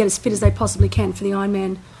objective, to get as fit as they possibly can for the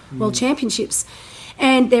Ironman World Championships.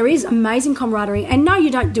 And there is amazing camaraderie. And no, you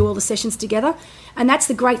don't do all the sessions together. And that's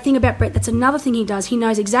the great thing about Brett. That's another thing he does. He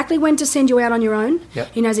knows exactly when to send you out on your own.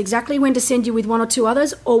 Yep. He knows exactly when to send you with one or two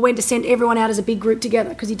others, or when to send everyone out as a big group together,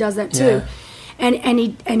 because he does that too. Yeah.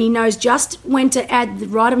 And he knows just when to add the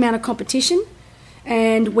right amount of competition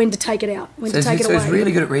and when to take it out, when to take it away. So he's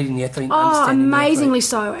really good at reading the athlete. Oh, amazingly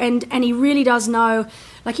so. And he really does know,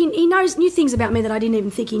 like he knows new things about me that I didn't even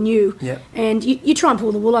think he knew. Yep. And you try and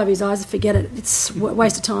pull the wool over his eyes and forget it. It's a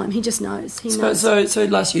waste of time. He just knows. He knows. So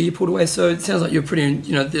last year you pulled away. So it sounds like you're pretty,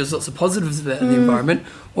 there's lots of positives about the environment.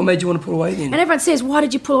 What made you want to pull away then? And everyone says, why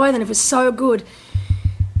did you pull away then if it was so good?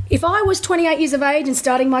 If I was 28 years of age and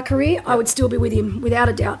starting my career, I would still be with him, without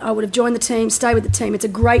a doubt. I would have joined the team, stay with the team. It's a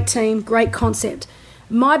great team, great concept.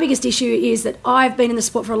 My biggest issue is that I've been in the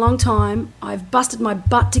sport for a long time. I've busted my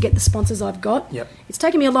butt to get the sponsors I've got. Yep. It's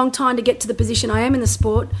taken me a long time to get to the position I am in the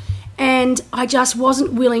sport, and I just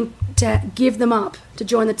wasn't willing to give them up to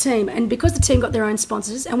join the team. And because the team got their own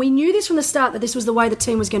sponsors, and we knew this from the start that this was the way the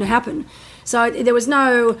team was going to happen, so there was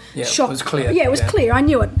no shock. It was clear. Yeah, it was clear. I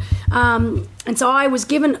knew it. And so I was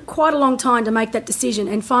given quite a long time to make that decision.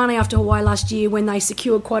 And finally, after Hawaii last year, when they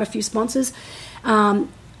secured quite a few sponsors, I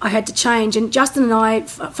had to change. And Justin and I,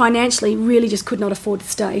 financially, really just could not afford to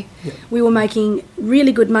stay. Yep. We were making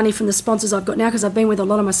really good money from the sponsors I've got now, because I've been with a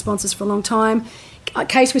lot of my sponsors for a long time.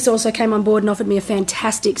 K-Swiss also came on board and offered me a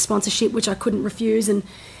fantastic sponsorship, which I couldn't refuse, and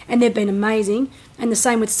they've been amazing. And the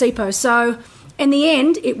same with SIPO. So in the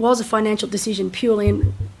end, it was a financial decision purely.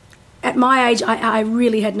 And at my age, I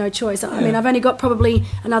really had no choice. I mean, I've only got probably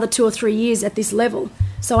another 2 or 3 years at this level.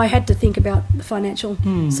 So I had to think about the financial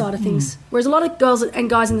side of things. Whereas a lot of girls and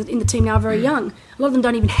guys in the team now are very young. A lot of them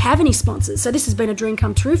don't even have any sponsors. So this has been a dream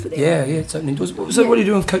come true for them. Yeah, it's opening doors. So what are you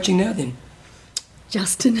doing with coaching now then?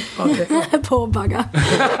 Justin. Okay. Poor bugger.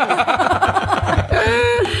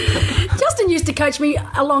 Justin used to coach me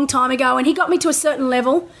a long time ago, and he got me to a certain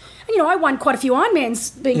level. And, I won quite a few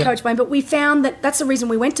Ironmans being coached by him, but we found that's the reason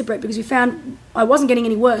we went to Brett, because we found I wasn't getting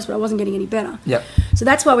any worse, but I wasn't getting any better. Yep. So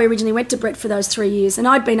that's why we originally went to Brett for those 3 years. And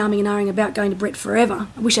I'd been umming and ahhing about going to Brett forever.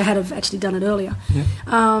 I wish I had have actually done it earlier.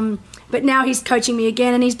 Yep. But now he's coaching me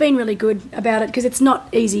again, and he's been really good about it, because it's not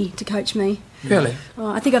easy to coach me. Really?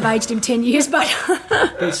 I think I've aged him 10 years, but...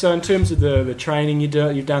 So in terms of the training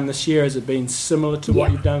you've done this year, has it been similar to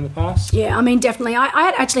what you've done in the past? Yeah, I mean, definitely. I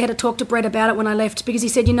had actually had to talk to Brett about it when I left, because he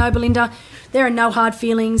said, Belinda, there are no hard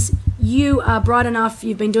feelings. You are bright enough,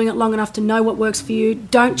 you've been doing it long enough to know what works for you.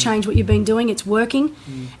 Don't change what you've been doing, it's working.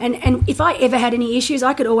 And if I ever had any issues,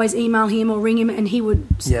 I could always email him or ring him, and he would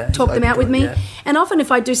talk them out with me. Yeah. And often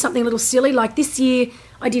if I do something a little silly, like this year,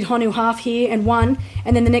 I did Honu half here and won,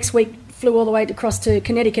 and then the next week flew all the way across to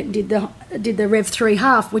Connecticut and did the Rev 3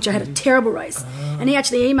 half, which I had a terrible race. And he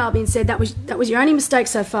actually emailed me and said, that was your only mistake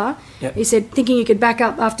so far. Yep. He said, thinking you could back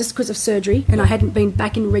up after because of surgery, and I hadn't been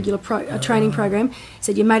back in regular training program. He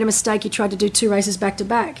said, you made a mistake, you tried to do 2 races back to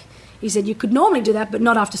back. He said, you could normally do that, but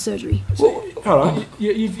not after surgery. Well, Hold on,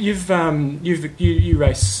 you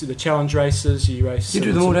race the challenge races. You race. You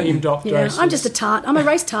do them all, don't you? Races. I'm just a tart. I'm a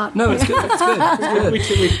race tart. No, it's good.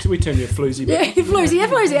 It's good. We term you a floozy. Yeah,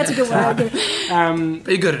 floozy. That's a good one.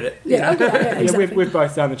 But you're good at it. Yeah, I'm good at it. Exactly. We've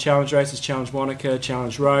both done the challenge races, Challenge Wanaka,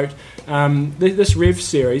 Challenge Road. This Rev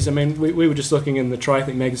series. I mean, we were just looking in the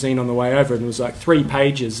Triathlete magazine on the way over, and there was like 3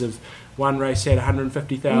 pages of. One race had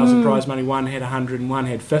 150,000 prize money, one had 100, and one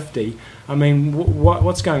had 50. I mean,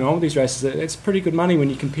 what's going on with these races? It's pretty good money when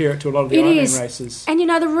you compare it to a lot of the Ironman races. And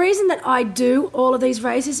the reason that I do all of these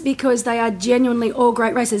races is because they are genuinely all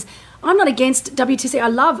great races. I'm not against WTC. I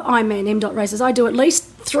love Ironman M. races. I do at least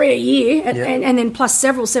 3 a year, and then plus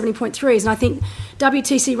several 70.3s. And I think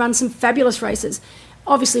WTC runs some fabulous races.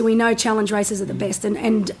 Obviously, we know challenge races are the best.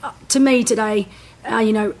 And to me today,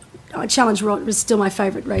 Challenge Road was still my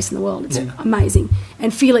favourite race in the world. It's amazing.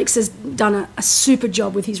 And Felix has done a super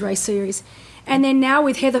job with his race series. And then now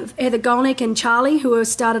with Heather Golnick and Charlie, who have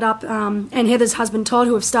started up, and Heather's husband Todd,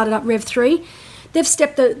 who have started up Rev 3, they've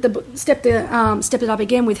stepped it up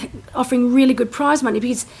again with offering really good prize money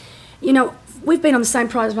because, we've been on the same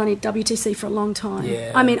prize money at WTC for a long time.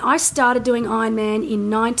 Yeah. I mean, I started doing Ironman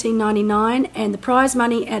in 1999, and the prize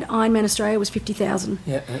money at Ironman Australia was $50,000.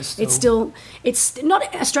 Yeah, it's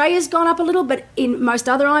not. Australia's gone up a little, but in most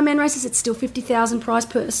other Ironman races, it's still $50,000 prize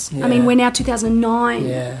purse. Yeah. I mean, we're now 2009.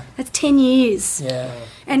 Yeah, that's 10 years. Yeah,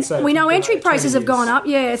 and so we know entry prices have gone up.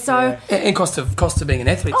 Yeah, so and cost of being an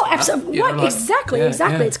athlete. Oh, absolutely. Exactly.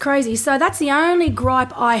 It's crazy. So that's the only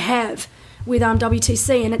gripe I have with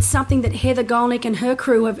WTC, and it's something that Heather Golnick and her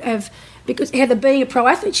crew have because Heather being a pro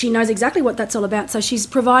athlete, she knows exactly what that's all about. So she's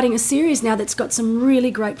providing a series now that's got some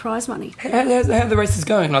really great prize money. How are the races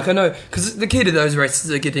going? Like, I know, because the key to those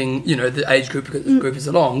races are getting, the age group is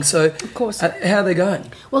along. So, of course, how are they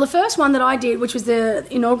going? Well, the first one that I did, which was the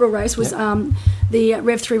inaugural race, was the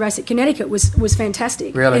Rev 3 race at Connecticut. was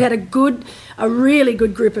fantastic. Really? It had a really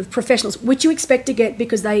good group of professionals, which you expect to get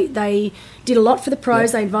because they did a lot for the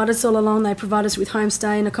pros. They invited us all along. They provided us with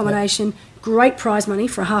homestay and accommodation. Great prize money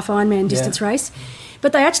for a half Ironman distance race.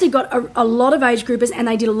 But they actually got a lot of age groupers, and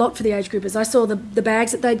they did a lot for the age groupers. I saw the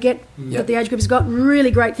bags that they'd get, that the age groupers got, really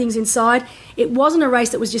great things inside. It wasn't a race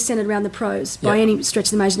that was just centred around the pros by any stretch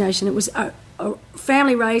of the imagination. It was a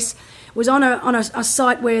family race. It was on a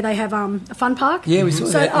site where they have a fun park. Yeah, we saw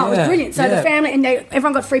that. It was brilliant. So the family, and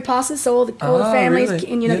everyone got free passes, so all the families,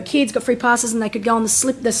 really? And the kids got free passes, and they could go on the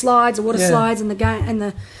slides, the water slides, and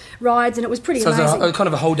the rides, and it was pretty amazing. So it was kind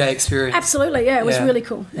of a whole day experience. Absolutely, it was really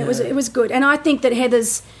cool. It was good, and I think that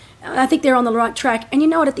I think they're on the right track. And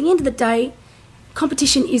at the end of the day,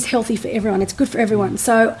 competition is healthy for everyone. It's good for everyone.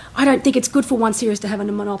 So I don't think it's good for one series to have a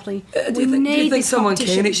monopoly. Do you think someone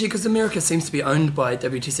can actually? Because America seems to be owned by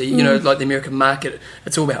WTC. Like the American market,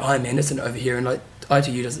 it's all about Ironman, isn't it, over here? And like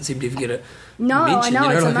ITU doesn't seem to even get it. No, mentioned, I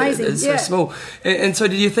know, it's amazing. It's so small. And so,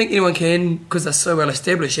 do you think anyone can, because they're so well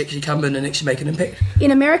established, actually come in and actually make an impact?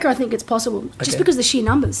 In America, I think it's possible, just because of the sheer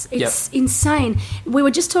numbers. It's insane. We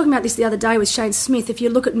were just talking about this the other day with Shane Smith. If you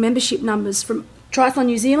look at membership numbers from Triathlon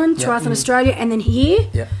New Zealand, Triathlon Australia, and then here,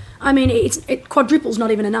 I mean, it quadruples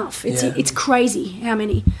not even enough. It's crazy how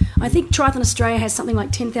many. I think Triathlon Australia has something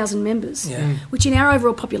like 10,000 members, which in our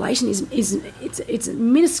overall population is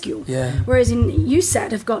minuscule. Yeah. Whereas in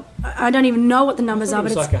USAT have got, I don't even know what the numbers are,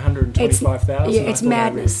 but it's like 125,000. Yeah, it's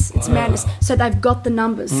madness. It's madness. So they've got the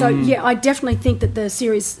numbers. So I definitely think that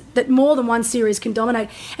that more than one series can dominate.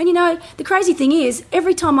 And the crazy thing is,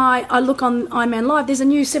 every time I look on Ironman Live, there's a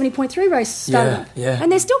new 70.3 race started up,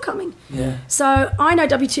 and they're still coming. Yeah. So I know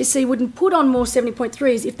WTC wouldn't put on more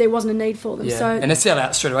 70.3s if there wasn't a need for them. Yeah. So and they sell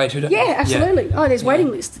out straight away too, don't they? Yeah, absolutely. Oh, there's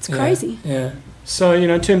waiting lists. It's crazy. Yeah. So,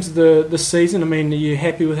 in terms of the season, I mean, are you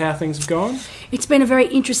happy with how things have gone? It's been a very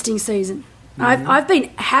interesting season. I've been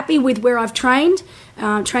happy with where I've trained,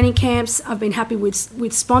 training camps. I've been happy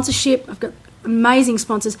with sponsorship. I've got amazing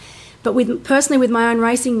sponsors. But personally with my own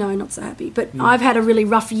racing, no, not so happy. But I've had a really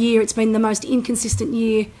rough year. It's been the most inconsistent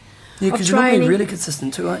year. Yeah, because you're normally really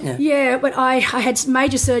consistent too, aren't you? Yeah, but I had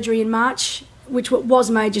major surgery in March, which was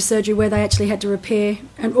major surgery where they actually had to replace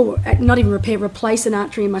an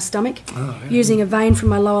artery in my stomach using a vein from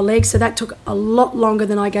my lower leg. So that took a lot longer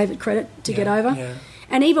than I gave it credit to get over. Yeah.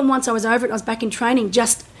 And even once I was over it, I was back in training,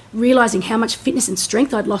 just realising how much fitness and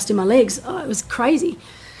strength I'd lost in my legs. Oh, it was crazy.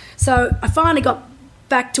 So I finally got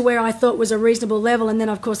back to where I thought was a reasonable level, and then,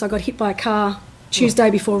 of course, I got hit by a car Tuesday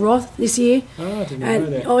before Roth this year. Oh, I didn't know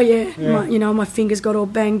that. Oh, yeah. My fingers got all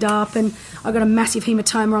banged up, and I got a massive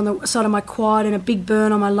hematoma on the side of my quad and a big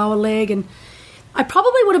burn on my lower leg, and I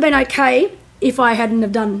probably would have been okay if I hadn't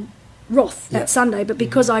have done Roth that Sunday, but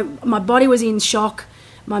because my body was in shock,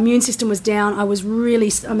 My immune system was down. I was really,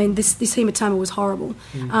 this hematoma was horrible.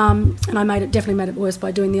 And I definitely made it worse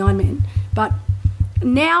by doing the Ironman. But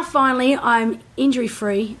now, finally, I'm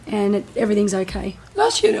injury-free and everything's okay.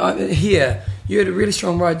 Last year, here, you had a really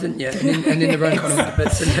strong ride, didn't you? And then the road kind of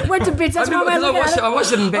went to bits. Went to bits, that's one way I look at it. I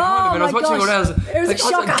watched it in back home, and I was watching all that. It was a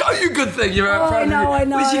shocker. Go, you good thing, you're out front. I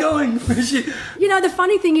know. Where's she going? You know, the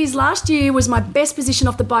funny thing is, last year was my best position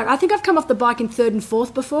off the bike. I think I've come off the bike in 3rd and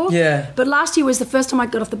 4th before. Yeah. But last year was the first time I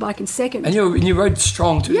got off the bike in 2nd. And you rode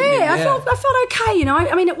strong too. Yeah, I felt okay, you know.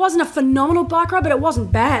 I mean, it wasn't a phenomenal bike ride, but it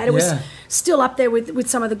wasn't bad. It was still up there with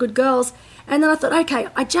some of the good girls. And then I thought, okay,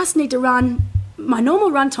 I just need to run my normal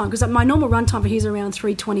run time, because my normal run time for here is around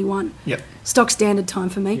 3:21. Yep. Stock standard time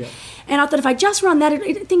for me. Yep. And I thought if I just run that,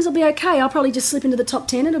 things will be okay. I'll probably just slip into the top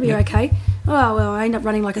 10. It'll be okay. Oh, well, I end up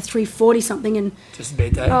running like a 3:40 something. And just a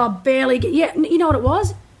bad day. Oh, barely. You know what it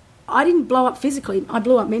was? I didn't blow up physically. I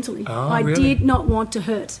blew up mentally. I did not want to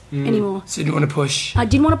hurt anymore. So you didn't want to push? I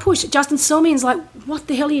didn't want to push. Justin saw me and was like, what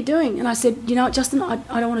the hell are you doing? And I said, you know what, Justin, I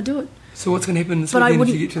don't want to do it. So what's going to happen this weekend if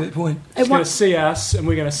you get to that point? He's going to see us and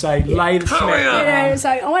we're going to say, lay the smack. So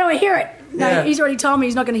I want to hear it. No, he's already told me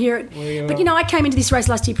he's not going to hear it. But, you know, I came into this race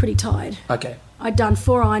last year pretty tired. Okay. I'd done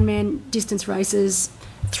 4 Ironman distance races,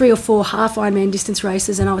 3 or 4 half Ironman distance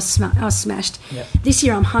races, and I was smashed. Yep. This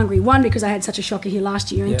year I'm hungry. 1, because I had such a shocker here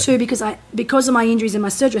last year, and 2, because of my injuries and my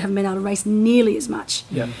surgery, I haven't been able to race nearly as much.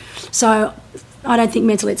 Yep. So I don't think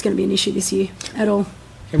mentally it's going to be an issue this year at all.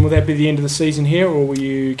 And will that be the end of the season here, or will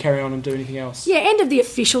you carry on and do anything else? Yeah, end of the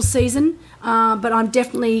official season, but I'm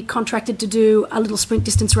definitely contracted to do a little sprint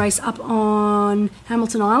distance race up on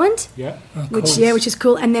Hamilton Island. Yeah. Oh, which is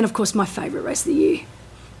cool. And then, of course, my favourite race of the year,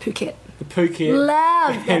 Phuket. The Phuket.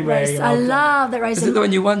 Love that race. I love that race. Is it the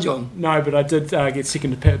one you won, John? No, but I did get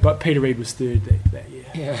second to but Peter Reid was 3rd that year.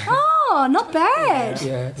 Yeah. Oh, not bad.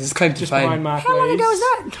 Yeah. This is claim to Just fame. behind Mark How long Lees. ago was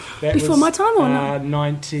that? Before my time or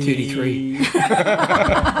not? 33.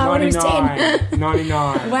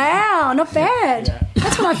 99. Wow, not bad. Yeah.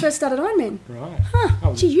 That's when I first started Ironman. Right.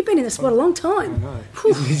 Huh. Gee, you've been in the sport a long time. I know.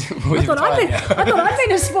 I thought I'd been in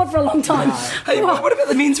the sport for a long time. Hey, what about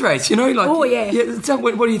the men's race? You know, like, oh yeah.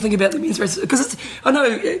 What do you think about the men's race? Because I know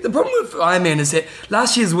the problem with Ironman is that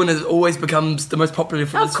last year's winner always becomes the most popular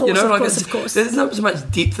for Of course, you know, of like course, of course. There's not so much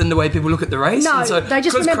depth in the way people look at the race. No, and so, they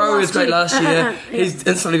just because remember Crowe was great last year, yeah. he's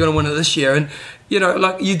instantly going to win it this year, and you know,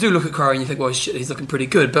 like you do look at Crowe and you think, well, shit, he's looking pretty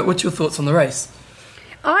good. But what's your thoughts on the race?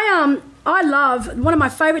 I love, one of my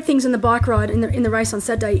favourite things in the bike ride in the race on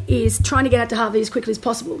Saturday is trying to get out to Harvey as quickly as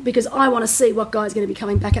possible, because I want to see what guy's going to be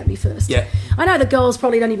coming back at me first. Yeah. I know the girls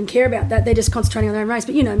probably don't even care about that, they're just concentrating on their own race,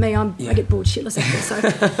 but you know me, I get bored shitless after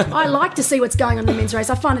it, so I like to see what's going on in the men's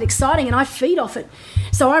race. I find it exciting and I feed off it.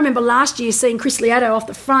 So I remember last year seeing Chris Liato off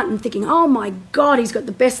the front and thinking, oh my God, he's got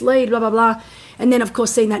the best lead, blah, blah, blah. And then of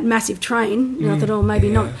course seeing that massive train, you know, I thought, oh, maybe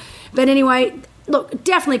not. But anyway, look,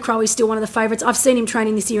 definitely Crowe is still one of the favourites. I've seen him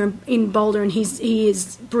training this year in Boulder, and he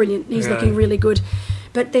is brilliant. He's looking really good.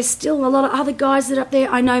 But there's still a lot of other guys that are up there.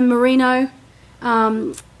 I know Marino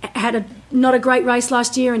had not a great race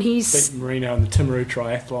last year, and he's beat Marino in the Timaru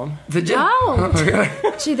Triathlon. Did you?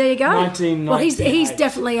 Oh, see, there you go. 1998. Well, he's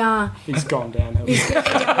definitely he's gone downhill.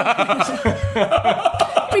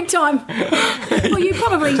 big time. Well, you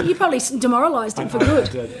probably demoralised him for good.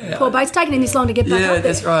 Poor Bates, taking him this long to get back up there. Yeah,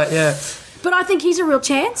 that's right. Yeah. But I think he's a real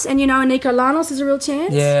chance, and you know, Nico Lanos is a real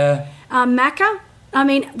chance. Yeah. Macca. I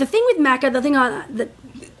mean, the thing with Macca,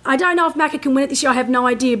 I don't know if Macca can win it this year. I have no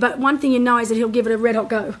idea. But one thing you know is that he'll give it a red hot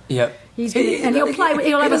go. Yep. He'll play.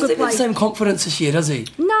 He'll have a good play. The same confidence this year, does he?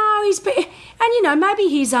 No, and you know, maybe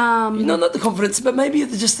he's not the confidence, but maybe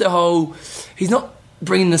just the whole. He's not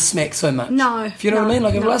bringing the smack so much. No. If you know what I mean?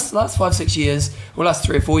 Like, in the last 5-6 years, or last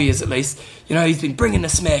 3 or 4 years at least, you know, he's been bringing the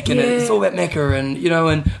smack, and it's all about Macca, and, you know,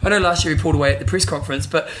 and I know last year he pulled away at the press conference,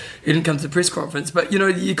 but he didn't come to the press conference, but, you know,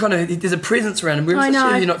 you kind of, there's a presence around him, whereas this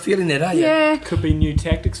year you're not feeling that, are you? Yeah. Could be new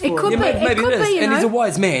tactics for him. It could be. Maybe it is. And he's a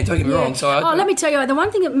wise man, don't get me wrong. So let me tell you, the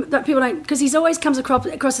one thing that people don't, because he's always comes across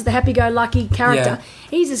as the happy-go-lucky character. Yeah.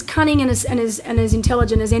 He's as cunning and as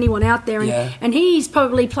intelligent as anyone out there, and he's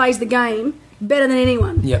probably plays the game better than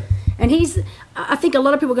anyone. Yep. And I think a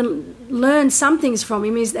lot of people can learn some things from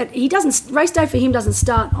him, is that race day for him doesn't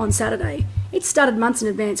start on Saturday. It started months in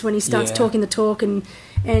advance when he starts talking the talk and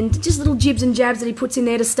just little jibs and jabs that he puts in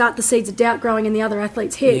there to start the seeds of doubt growing in the other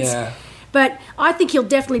athletes' heads. Yeah. But I think he'll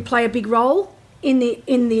definitely play a big role in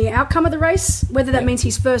the outcome of the race, whether that means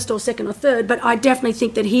he's first or second or third. But I definitely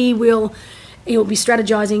think that he'll be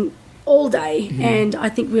strategizing all day, and I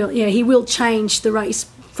think he will change the race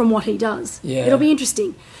from what he does. Yeah. It'll be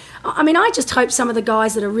interesting. I mean, I just hope some of the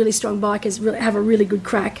guys that are really strong bikers have a really good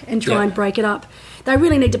crack and try and break it up. They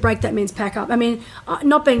really need to break that men's pack up. I mean,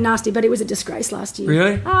 not being nasty, but it was a disgrace last year.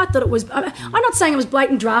 Really? I thought it was. I'm not saying it was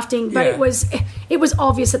blatant drafting, but it was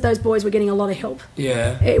obvious that those boys were getting a lot of help.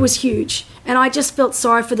 Yeah. It was huge. And I just felt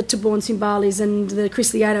sorry for the Taborn Simbalis and the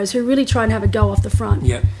Chris Lietos who really try and have a go off the front.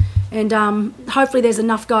 Yeah. And hopefully there's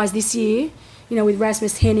enough guys this year, with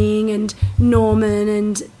Rasmus Henning and Norman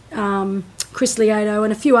and Chris Lieto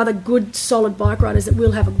and a few other good, solid bike riders that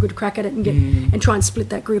will have a good crack at it and and try and split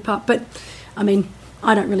that group up. But, I mean,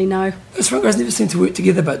 I don't really know. Those front guys never seem to work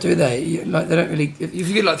together, but do they? Like, they don't really. If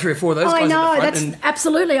you get like 3 or 4 of those guys I know, at the front,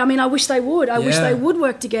 absolutely. I mean, I wish they would. I wish they would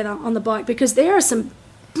work together on the bike because there are some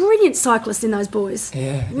brilliant cyclists in those boys.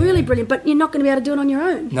 Yeah. Really brilliant. But you're not going to be able to do it on your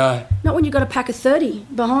own. No. Not when you've got a pack of 30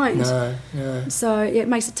 behind. No. So, it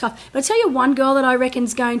makes it tough. But I'll tell you one girl that I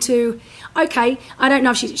reckon's going to... Okay, I don't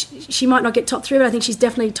know if she might not get top 3, but I think she's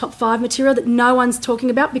definitely top 5 material that no one's talking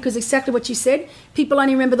about because exactly what you said. People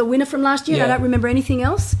only remember the winner from last year. Yeah. They don't remember anything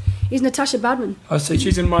else. Is Natasha Budman. Oh, so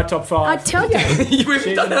she's in my top 5. I tell you.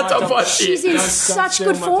 We've done our top 5. She's in such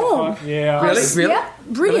good form. Yeah. Really? Yeah,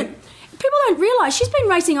 brilliant. Really? People don't realise she's been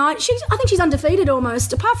racing. I think she's undefeated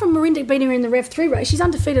almost. Apart from Marinda beating her in the Rev 3 race, she's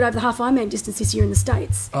undefeated over the half Ironman distance this year in the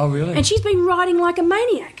States. Oh, really? And she's been riding like a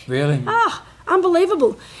maniac. Really?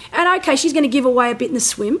 Unbelievable. And okay, she's going to give away a bit in the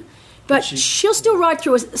swim, but she'll still ride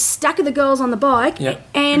through a stack of the girls on the bike,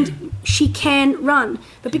 and she can run.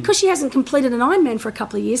 But because she hasn't completed an Ironman for a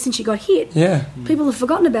couple of years since she got hit, people have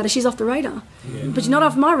forgotten about her. She's off the radar. Yeah. But she's not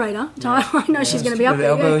off my radar. I know she's going to be up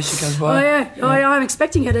there. She comes by. I'm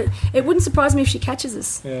expecting her to. It wouldn't surprise me if she catches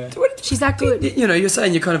us. Yeah. She's that good. You're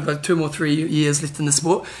saying you're kind of like 2 or 3 years left in the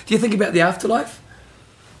sport. Do you think about the afterlife?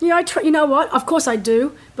 Yeah, you know what? Of course I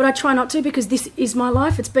do, but I try not to because this is my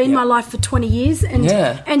life. It's been my life for 20 years,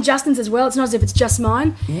 and Justin's as well. It's not as if it's just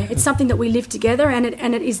mine. Yeah. It's something that we live together, and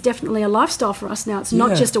it is definitely a lifestyle for us now. It's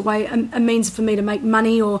not just a means for me to make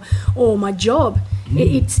money or my job.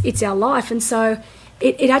 It's our life, and so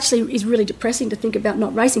it actually is really depressing to think about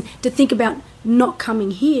not racing, to think about not coming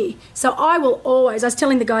here. So I will always. I was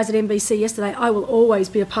telling the guys at NBC yesterday, I will always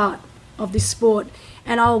be a part of this sport.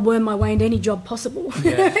 And I'll worm my way into any job possible. Start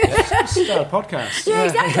a podcast. Yeah,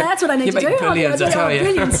 exactly. That's what I need to do. Billions, I tell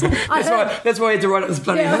you. That's why I had to write up this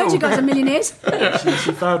bloody I heard you guys are millionaires.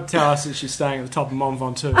 She failed to tell us that she's staying at the top of Mont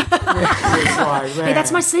Ventoux. Hey,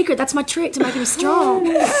 that's my secret. That's my trick to make me strong.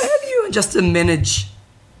 How do you and Justin manage...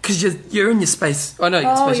 Because you're in your space. I know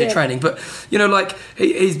your space, you're training. But, like,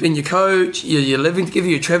 he's been your coach. You're living together.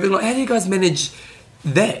 You're travelling. Like, how do you guys manage...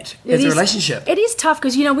 that as a relationship? It is tough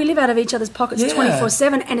because we live out of each other's pockets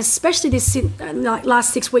 24/7, and especially this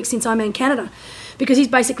last 6 weeks since I'm in Canada, because he's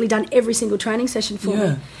basically done every single training session for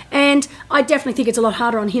me, and I definitely think it's a lot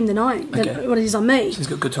harder on him than what it is on me. He's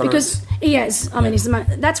got good tolerance because he has. I mean,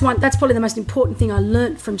 that's probably the most important thing I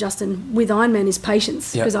learnt from Justin with Ironman is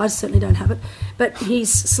patience, because I certainly don't have it, but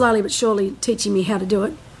he's slowly but surely teaching me how to do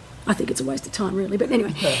it. I think it's a waste of time, really. But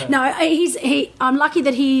anyway, no, I'm lucky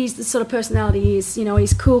that he's the sort of personality he is.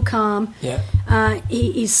 He's cool, calm. Yeah.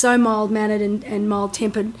 He's so mild-mannered and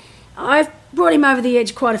mild-tempered. I've brought him over the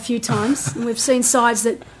edge quite a few times, and we've seen sides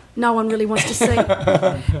that no one really wants to see.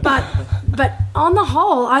 But on the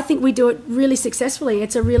whole, I think we do it really successfully.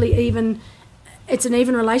 It's an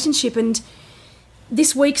even relationship, and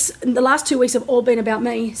the last 2 weeks have all been about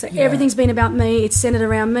me. So everything's been about me. It's centered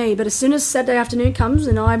around me. But as soon as Saturday afternoon comes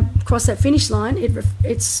and I cross that finish line,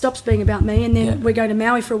 it stops being about me. And then we go to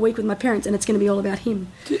Maui for a week with my parents, and it's going to be all about him.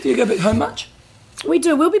 Do you go back home much? We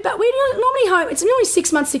do. We'll be back. We're normally home. It's normally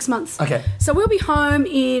 6 months. Okay. So we'll be home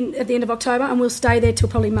at the end of October, and we'll stay there till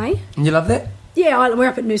probably May. And you love that? Yeah, we're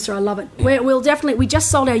up at Noosa. I love it. Yeah. We just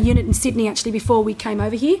sold our unit in Sydney actually before we came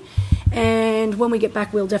over here, and when we get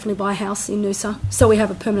back, we'll definitely buy a house in Noosa, so we have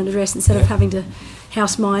a permanent address instead of having to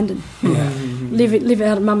house mind and live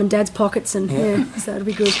out of mum and dad's pockets, and so it'll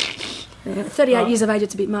be good. 38 years of age,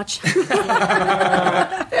 it's a bit much.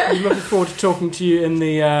 I'm looking forward to talking to you in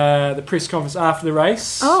the press conference after the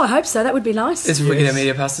race. Oh, I hope so. That would be nice. It's regular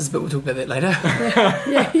media passes, but we'll talk about that later.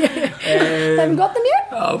 Haven't got them yet?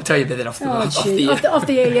 I'll tell you about that off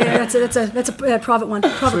the air. Yeah, that's a private one,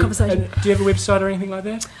 conversation. Do you have a website or anything like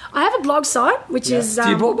that? I have a blog site, which is... Do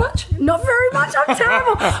you blog much? Not very much. I'm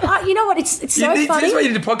terrible. You know what? It's so funny. That's why you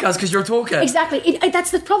need a podcast, because you're a talker. Exactly.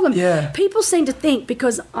 That's the problem. Yeah. People seem to think,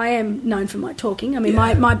 because I am known for my talking. I mean,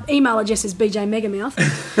 my email address is BJ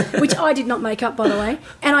Megamouth, which I did not make up, by the way.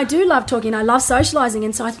 And I do love talking. I love socialising,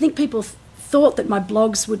 and so I think people thought that my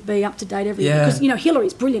blogs would be up to date every year. Because,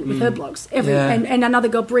 Hillary's brilliant with her blogs. And another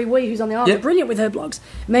girl, Brie Wee, who's on the island, brilliant with her blogs.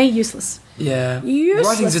 Me, useless. Yeah. Useless.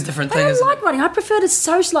 Writing's a different thing, I isn't like it? writing. I prefer to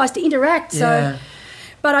socialise, to interact. So,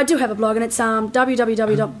 but I do have a blog, and it's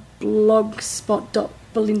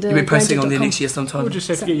www.blogspot.belinda. You'll be posting on there next year sometime. We'll just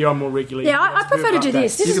have to get you on more regularly. Yeah, I prefer to do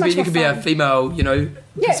this. This is much more You could be fun. a female,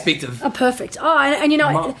 perspective. Oh, perfect. Oh, and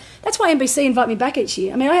that's why NBC invite me back each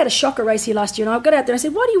year. I mean, I had a shocker race here last year, and I got out there and I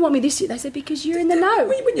said, why do you want me this year? They said, because you're in the know.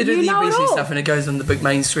 When you do the NBC stuff and it goes on the big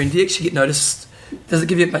main screen, do you actually get noticed? Does it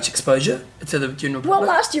give you much exposure to the general public? Well,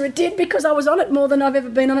 last year it did, because I was on it more than I've ever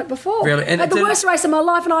been on it before. Really? And I had the worst race of my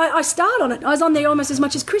life, and I starred on it. I was on there almost as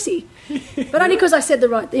much as Chrissy. But only because I said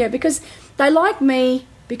because they like me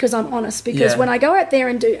because I'm honest. Because when I go out there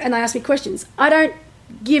and they ask me questions, I don't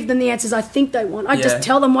give them the answers I think they want. I just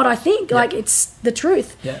tell them what I think, like it's the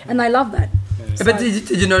truth. Yeah. And they love that. Yeah. So, but did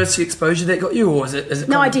you notice the exposure that got you, or is it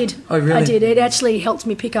No, I did. Oh, really? I did. It actually helped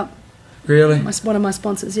me pick up. Really? One of my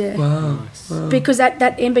sponsors, yeah. Wow. Because that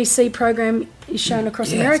NBC program is shown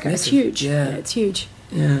across America. It's huge. Yeah. It's huge.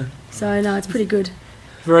 Yeah. So, no, it's pretty good.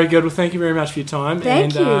 Very good. Well, thank you very much for your time.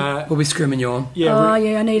 Thank you. We'll be screaming you on. Yeah,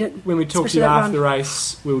 I need it. When we talk to you after the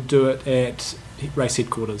race, we'll do it at race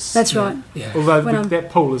headquarters. That's right. Yeah. Although that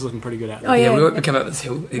pool is looking pretty good out there. Oh, yeah. We won't come up this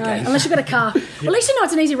hill again. No, unless you've got a car. Well, at least you know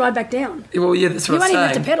it's an easy ride back down. Well, yeah, that's what I'm saying. You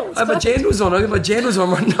won't even have to pedal. I had my jandals on. I got my jandals on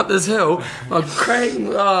running up this hill. I'm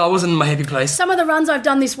cranking. I wasn't in my happy place. Some of the runs I've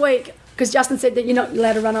done this week, because Justin said that you're not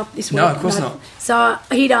allowed to run up this week. No, of course not. So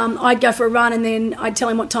I'd go for a run, and then I'd tell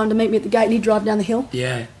him what time to meet me at the gate, and he'd drive down the hill.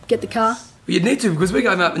 Yeah. Get the car. Well, you'd need to, because we're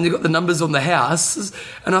going up and you've got the numbers on the house,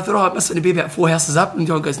 and I thought, it must only be about 4 houses up, and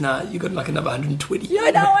John goes, nah, you've got like another 120. Yeah,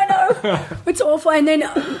 I know. It's awful. And then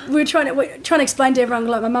we were trying to explain to everyone,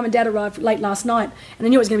 like my mum and dad arrived late last night, and I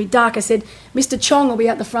knew it was going to be dark. I said, Mr. Chong will be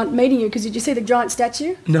out the front meeting you, because did you see the giant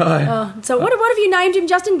statue? No. So what have you named him,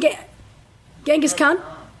 Justin? Genghis Khan?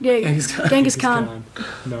 Yeah, Genghis Khan.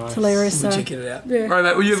 Nice. It's hilarious. We'll check it out. Yeah. Right,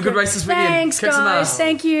 mate, well, you have a good race this weekend. Thanks, guys.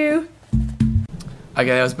 Thank you. Okay,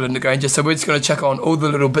 that was Belinda Granger. So we're just going to check on all the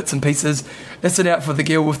little bits and pieces. Listen out for the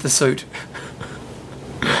girl with the suit.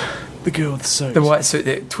 The girl with the suit. The white suit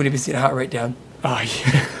that 20% heart rate down. Oh,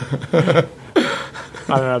 yeah.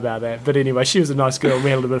 I don't know about that. But anyway, she was a nice girl. We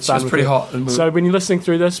had a little bit of fun with her. She was pretty hot. So when you're listening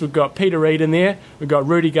through this, we've got Peter Reid in there. We've got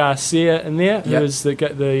Rudy Garcia in there, who is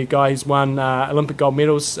the guy who's won Olympic gold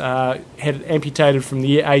medals, had it amputated from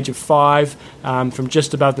the age of 5 from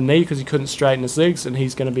just above the knee because he couldn't straighten his legs, and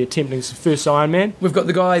he's going to be attempting his first Ironman. We've got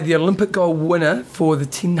the Olympic gold winner for the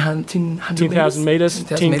 10,000 metres.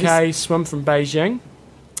 10K swim from Beijing.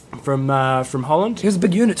 From Holland. He was a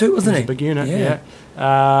big unit too, wasn't he? A big unit, yeah.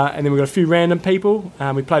 And then we've got a few random people.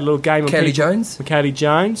 We played a little game with Michaeli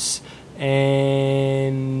Jones.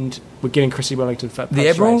 And we're getting Chrissy Wellington for the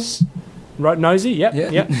Admiral. Right, Nosy, yep.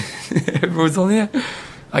 Everyone's on there.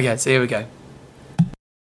 Okay, so here we go.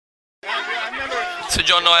 So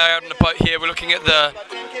John and I are out on the boat here. We're looking at the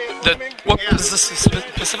what is this,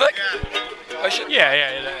 Pacific Ocean?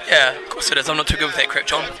 Yeah, of course it is. I'm not too good with that crap,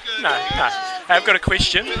 John. No. I've got a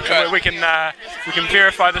question. We can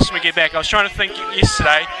verify this when we get back. I was trying to think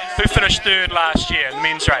yesterday who finished third last year in the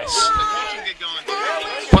men's race.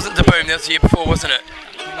 Wasn't the Boom? That was the year before, wasn't it?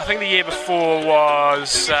 I think the year before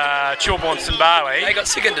was Chilborn Simbawi. He got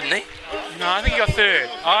second, didn't he? No, I think he got third.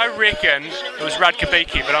 I reckon it was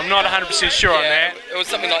Rudkabiki, but I'm not 100% sure on that. It was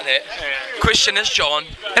something like that. Yeah. Question is, John,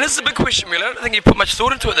 and this is a big question really, I don't think you put much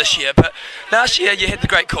thought into it this year, but last year you had the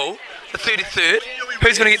great call, the 33rd.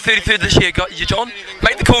 Who's going to get 33rd this year? Got you, John?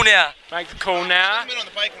 Make the call now. Make the call now.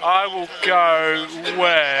 I will go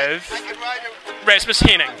with Rasmus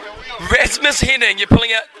Henning. Rasmus Henning, you're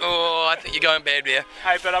pulling out. Oh, I think you're going bad there.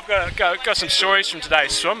 Hey, but I've got some stories from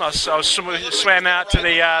today's swim. I swam out to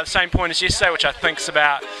the same point as yesterday, which I think is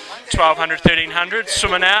about 1,200, 1,300.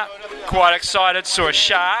 Swimming out, quite excited, saw a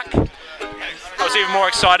shark. I was even more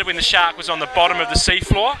excited when the shark was on the bottom of the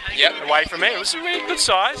seafloor, away from me. It was a really good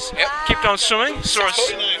size. Yep. Kept on swimming. Saw us.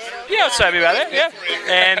 Yeah, I'd say about that. Yeah.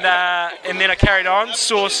 And then I carried on.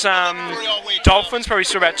 Saw some dolphins. Probably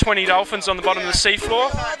saw about 20 dolphins on the bottom of the seafloor.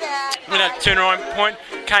 Then I turned around, point,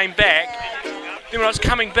 came back. Then when I was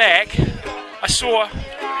coming back, I saw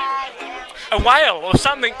a whale or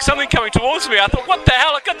something coming towards me. I thought, what the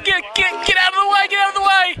hell? I got to get out of the way, get out of the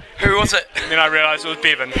way. Who was it? Then I realised it was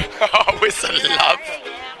Bevan. Oh, where's the love?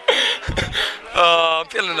 Oh, I'm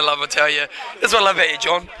feeling the love, I tell you. That's what I love about you,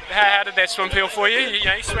 John. How did that swim feel for you?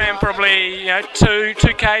 You swam probably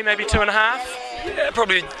 2K, maybe 2.5. Yeah,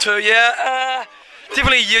 probably 2. Yeah.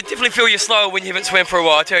 You definitely feel you're slower when you haven't swam for a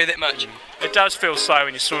while, I'll tell you that much. It does feel slow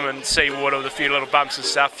when you swim in sea water with a few little bumps and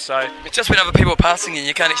stuff, so... It's just when other people are passing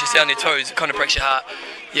you can't actually stay on your toes, it kind of breaks your heart.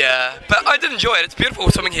 Yeah, but I did enjoy it. It's beautiful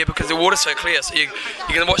swimming here because the water's so clear, so you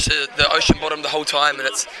can watch the ocean bottom the whole time, and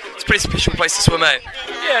it's a pretty special place to swim, eh?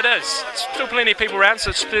 Yeah, it is. There's still plenty of people around, so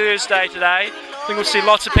it's Thursday today. I think we'll see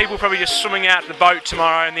lots of people probably just swimming out the boat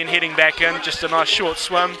tomorrow and then heading back in, just a nice short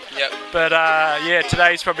swim. Yep. But yeah,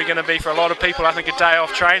 today's probably going to be for a lot of people, I think, a day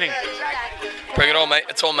off training. Bring it on, mate.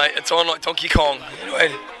 It's on, mate. It's on like Donkey Kong.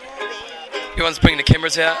 Anyway, everyone's bringing the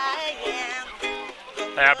cameras out.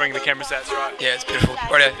 They are bringing the cameras out, that's right. Yeah, it's beautiful.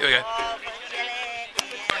 Right, here we go.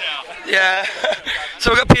 Yeah.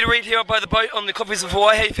 So we've got Peter Reid here by the boat on the Coffees of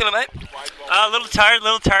Hawaii. How you feeling, mate? A little tired.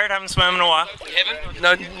 Haven't swum in a while. You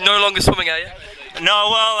haven't? No longer swimming, are you? No,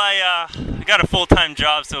 well, I got a full-time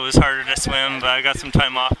job, so it was harder to swim, but I got some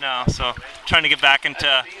time off now, so trying to get back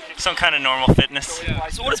into some kind of normal fitness.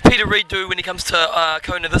 So what does Peter Reid do when he comes to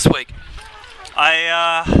Kona this week?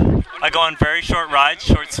 I go on very short rides,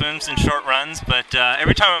 short swims, and short runs, but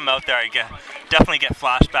every time I'm out there, I definitely get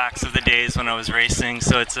flashbacks of the days when I was racing,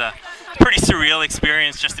 so it's a pretty surreal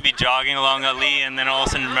experience just to be jogging along Ali and then all of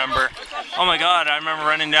a sudden remember, oh my god, I remember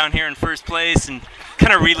running down here in first place, and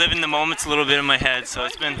kind of reliving the moments a little bit in my head, so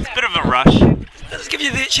it's been a bit of a rush. Does it give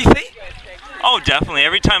you the itchy feet? Oh, definitely.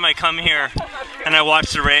 Every time I come here and I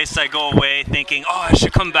watch the race, I go away thinking, oh, I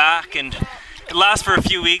should come back, and it lasts for a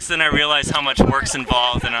few weeks, then I realize how much work's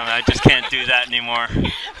involved, and I just can't do that anymore.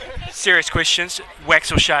 Serious questions,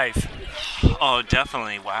 wax or shave? Oh,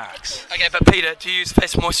 definitely wax. Okay, but Peter, do you use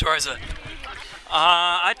face moisturiser?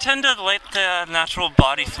 I tend to let the natural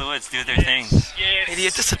body fluids do their thing. Yes. Peter,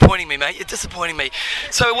 you're disappointing me, mate. You're disappointing me.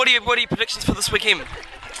 So what are your predictions for this weekend?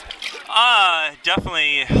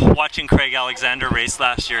 Definitely watching Craig Alexander race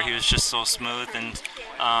last year. He was just so smooth, and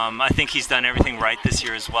I think he's done everything right this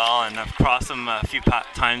year as well, and I've crossed him a few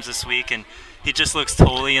times this week, and he just looks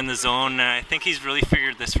totally in the zone, and I think he's really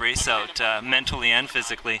figured this race out mentally and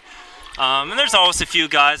physically. And there's always a few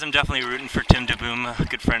guys. I'm definitely rooting for Tim DeBoom, a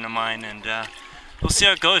good friend of mine, and we'll see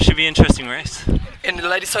how it goes. Should be an interesting race. And the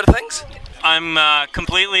ladies' side of things? I'm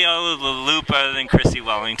completely out of the loop other than Chrissy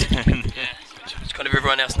Wellington. Just kind of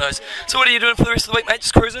everyone else knows. So what are you doing for the rest of the week, mate?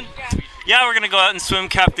 Just cruising? Yeah, we're going to go out and swim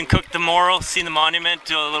Captain Cook tomorrow, see the monument,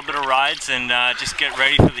 do a little bit of rides, and just get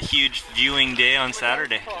ready for the huge viewing day on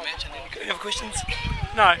Saturday. Any other questions?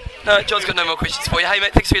 No. No, John's got no more questions for you. Hey,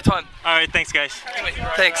 mate, thanks for your time. All right, thanks, guys.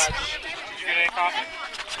 Thanks.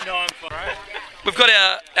 No, I'm fine. We've got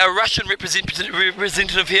our Russian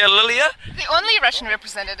representative here, Lilia. The only Russian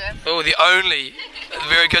representative. Oh, the only.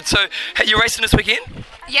 Very good. So, hey, you racing this weekend?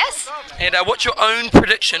 Yes. And what's your own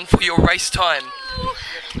prediction for your race time?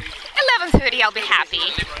 11:30, I'll be happy.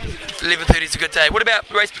 11:30 is a good day. What about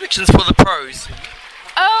race predictions for the pros?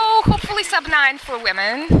 Oh, hopefully sub 9 for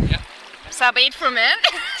women. Yeah. Sub 8 for men.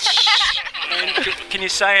 Can you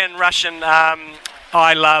say in Russian, I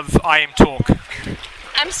am talk?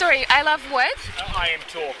 I'm sorry, I love what? I am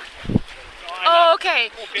talk. Oh,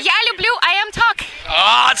 okay. Я люблю I am talk.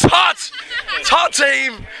 Ah, it's hot! It's hot,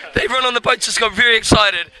 team! Everyone on the boat just got very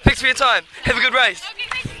excited. Thanks for your time. Have a good race.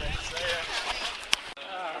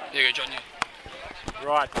 There you go, John. You.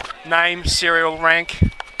 Right. Name, serial, rank,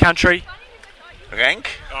 country.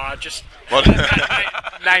 Rank? Just What?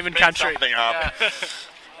 name and country. Something up.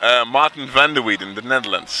 Martin van der Weed in the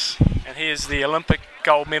Netherlands. And he is the Olympic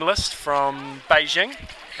gold medalist from Beijing.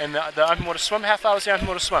 And the open water swim, how far was the open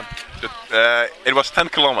water swim? It was 10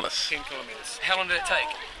 kilometers. 10 kilometers. How long did it take?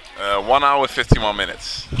 1 hour 51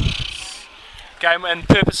 minutes. Okay, and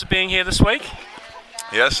purpose of being here this week?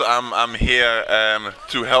 Yes, I'm here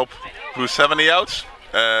to help Blue 70 out.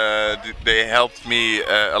 They helped me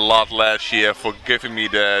a lot last year for giving me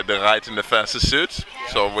the ride in the fastest suit.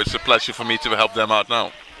 So it's a pleasure for me to help them out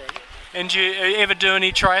now. And do you ever do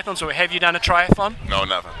any triathlons, or have you done a triathlon? No,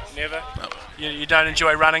 never. Never? No. You don't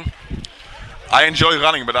enjoy running? I enjoy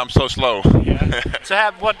running, but I'm so slow. Yeah.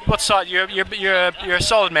 So what side? You're a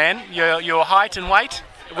solid man. Your height and weight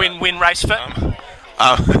when race fit.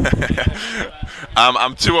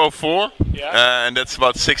 I'm 204, yeah. and that's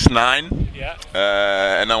about 6'9". Yeah.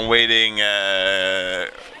 And I'm waiting.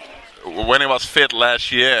 When I was fit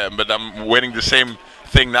last year, but I'm waiting the same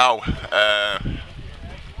thing now.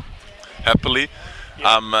 Happily,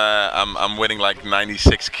 yeah. I'm weighing like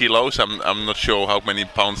 96 kilos. I'm not sure how many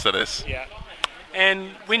pounds that is. Yeah.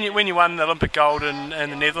 And when you won the Olympic gold in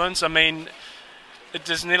the Netherlands, I mean,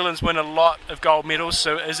 does Netherlands win a lot of gold medals?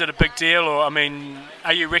 So is it a big deal, or I mean,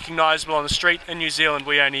 are you recognisable on the street? In New Zealand,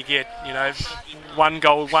 we only get one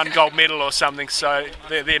gold medal or something. So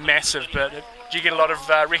they're massive. But do you get a lot of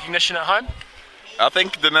recognition at home? I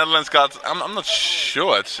think the Netherlands got. I'm not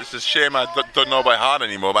sure. It's a shame I don't know by heart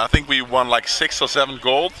anymore. But I think we won like 6 or 7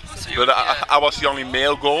 gold. But I was the only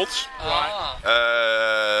male gold.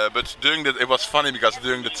 But it was funny because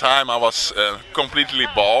during the time I was completely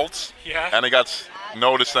bald, and I got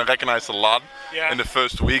noticed and recognized a lot in the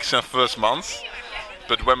first weeks and first months.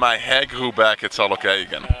 But when my hair grew back, it's all okay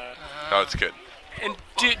again. So it's good. And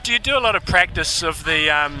do you do a lot of practice of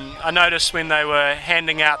the? I noticed when they were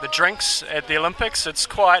handing out the drinks at the Olympics, it's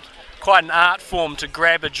quite an art form to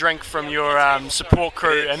grab a drink from your support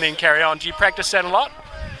crew and then carry on. Do you practice that a lot?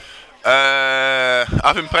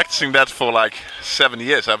 I've been practicing that for like 7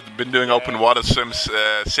 years. I've been doing open water swims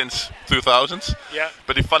since 2000. Yeah.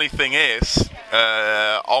 But the funny thing is,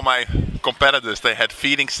 all my competitors, they had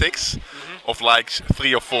feeding sticks of like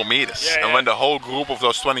 3 or 4 meters. And when the whole group of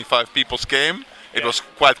those 25 people came, it was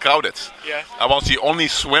quite crowded. Yeah. I was the only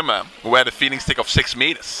swimmer who had a feeding stick of 6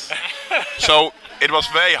 meters. So it was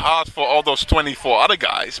very hard for all those 24 other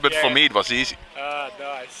guys, but for me it was easy.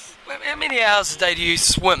 Nice. How many hours a day do you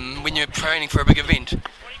swim when you're training for a big event?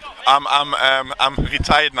 I'm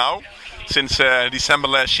retired now since December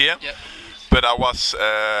last year. Yep. but I was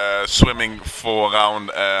swimming for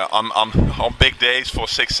around on big days for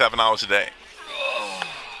 6-7 hours a day.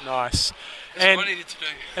 Nice. That's what I needed to do.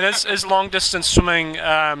 And is long distance swimming?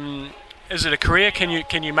 Is it a career? Can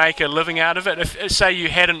you make a living out of it? If say you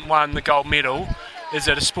hadn't won the gold medal, is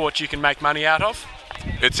it a sport you can make money out of?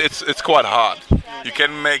 It's quite hard. You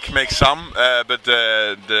can make some, but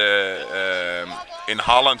in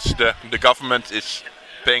Holland the government is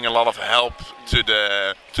paying a lot of help to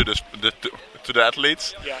the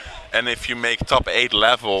athletes. Yeah. And if you make top 8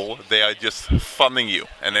 level, they are just funding you,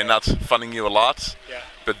 and they're not funding you a lot,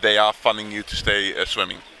 but they are funding you to stay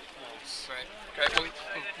swimming. Great.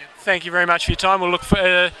 Thank you very much for your time. We'll look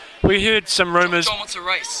for. We heard some rumours. John wants a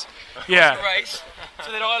race. Yeah. A race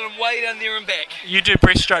to that island way down there and back. You do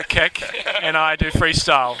breaststroke kick, and I do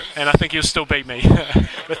freestyle, and I think you'll still beat me.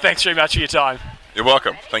 But thanks very much for your time. You're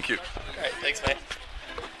welcome. Thank you. Great, thanks, mate.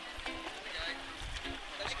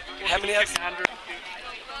 How many hours?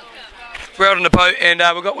 We're out on the boat, and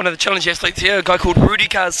we've got one of the challenge athletes here, a guy called Rudy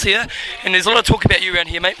Cars here, and there's a lot of talk about you around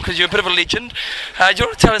here, mate, because you're a bit of a legend. Do you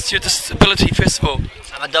want to tell us your disability first of all?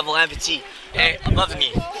 I'm a double amputee, above the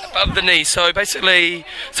knee. Above the knee, so basically,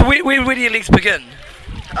 where do your legs begin?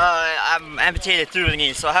 I'm amputated through the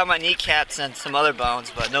knee, so I have my kneecaps and some other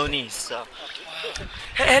bones, but no knees. So.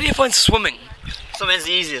 How do you find swimming? Swimming's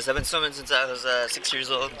the easiest. I've been swimming since I was 6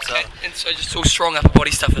 years old. So. And so just all strong upper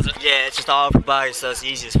body stuff, is it? Yeah, it's just all upper body, so it's the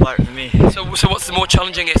easiest part for me. So what's the more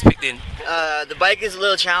challenging aspect then? The bike is a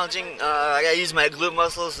little challenging. I gotta use my glute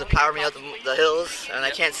muscles to power me up the hills, and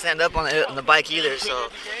I can't stand up on the bike either. So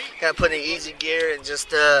gotta put in easy gear and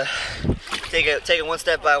just take it one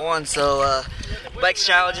step by one. So bike's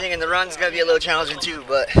challenging, and the run's gonna be a little challenging too,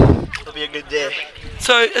 but it'll be a good day.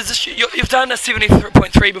 So is this, you've done a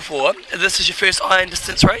 70.3 before. This is your first iron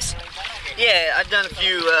distance race? Yeah, I've done a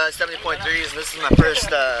few 70.3s. This is my first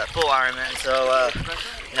full Ironman, so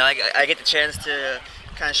I get the chance to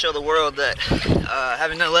kind of show the world that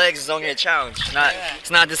having no legs is only a challenge. It's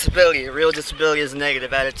not a disability. A real disability is a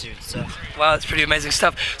negative attitude. So. Wow, that's pretty amazing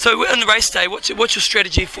stuff. So on the race day, what's your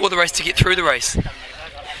strategy for the race to get through the race?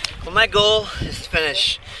 Well, my goal is to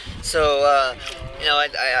finish. So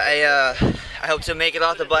I hope to make it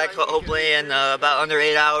off the bike hopefully in about under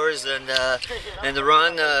 8 hours, and the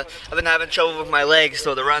run. I've been having trouble with my legs,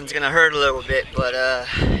 so the run's gonna hurt a little bit, but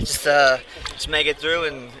just make it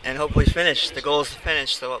through and hopefully finish. The goal is to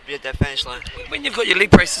finish, so I'll be at that finish line. When you've got your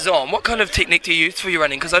leg braces on, what kind of technique do you use for your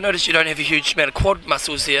running? Because I noticed you don't have a huge amount of quad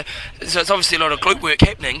muscles there, so it's obviously a lot of glute work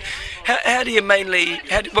happening. How do you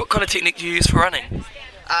what kind of technique do you use for running?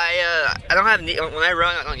 I don't have knee. When I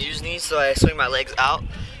run, I don't use knees, so I swing my legs out.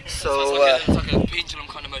 So it's like a pendulum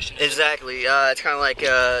kind of motion. Exactly. It's kind of like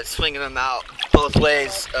swinging them out both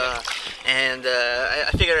ways, and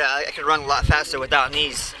I figured I could run a lot faster without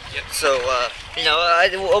knees. Yep. So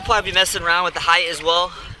I'll probably be messing around with the height as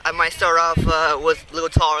well. I might start off with a little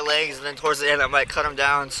taller legs, and then towards the end I might cut them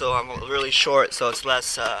down so I'm really short, so it's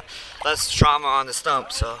less trauma on the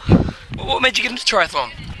stump. So. What made you get into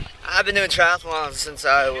triathlon? I've been doing triathlon since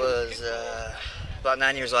I was about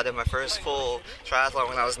 9 years old. I did my first full triathlon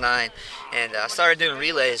when I was 9, and I started doing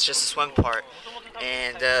relays, just the swim part.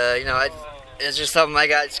 And it's just something I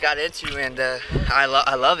got into, and I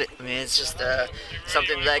love it. I mean, it's just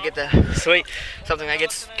something that I get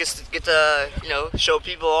to show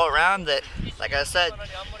people all around that, like I said,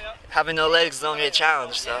 having no legs is only a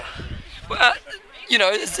challenge. So. Well,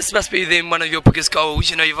 this must be then one of your biggest goals.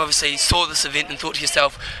 You've obviously saw this event and thought to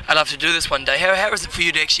yourself, I'd love to do this one day. How is it for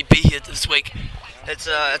you to actually be here this week?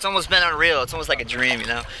 It's almost been unreal. It's almost like a dream, you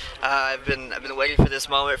know. I've been waiting for this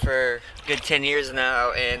moment for a good 10 years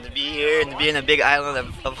now, and to be here and to be in the big island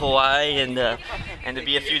of Hawaii and to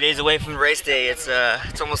be a few days away from race day, it's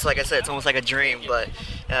almost like I said, it's almost like a dream. But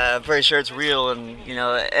I'm pretty sure it's real, and you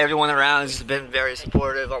know, everyone around has been very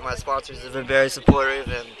supportive. All my sponsors have been very supportive,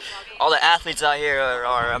 and all the athletes out here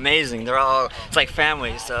are amazing. It's like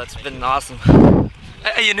family, so it's been awesome.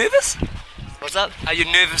 Are you nervous? What's up? Are you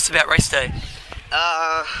nervous about race day?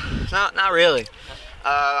 Not really.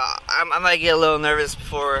 I might get a little nervous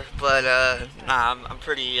before, but I'm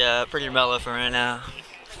pretty mellow for right now.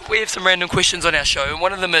 We have some random questions on our show, and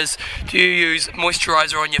one of them is, do you use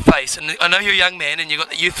moisturiser on your face? And I know you're a young man and you've got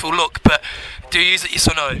the youthful look, but do you use it, yes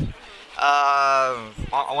or no?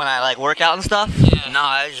 When I like work out and stuff? Yeah. No,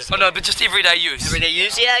 I just... Oh no, but just everyday use. Everyday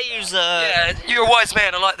use? Yeah, I use... Yeah, you're a wise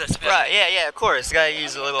man, I like this. Right, yeah, of course. Gotta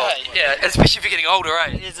use a little... Yeah, especially if you're getting older,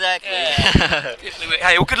 eh? Exactly. Yeah. Definitely.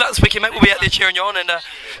 Hey, well, good luck this weekend, mate. We'll be out there cheering you on, and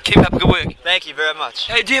keep up the good work. Thank you very much.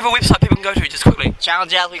 Hey, do you have a website people can go to, just quickly?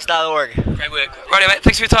 ChallengeAthletes.org. Great work. Righto, mate.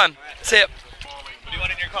 Thanks for your time. See ya. What do you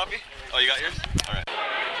want in your coffee? Oh, you got yours? All right.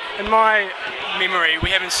 In my memory, we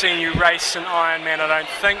haven't seen you race an Ironman, I don't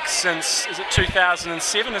think, since, is it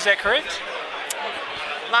 2007, is that correct?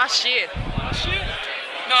 Last year. Last year?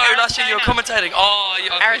 No, last year you were commentating. Oh,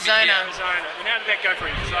 Arizona. Arizona. And how did that go for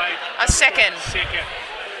you? A second.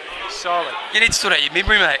 Solid. You need to sort out your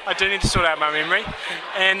memory, mate. I do need to sort out my memory.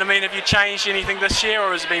 And I mean, have you changed anything this year,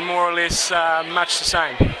 or has it been more or less much the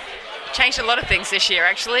same? Changed a lot of things this year,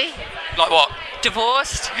 actually. Like what?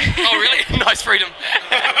 Divorced. Oh, really? Nice freedom.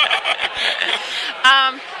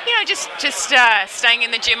 You know, just staying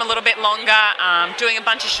in the gym a little bit longer, doing a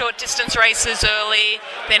bunch of short distance races early,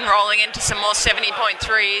 then rolling into some more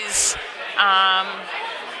 70.3s.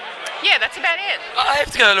 Yeah, that's about it. I have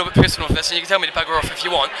to go a little bit personal with this, and you can tell me to bugger off if you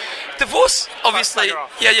want. Divorce, obviously... No.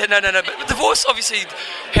 But divorce obviously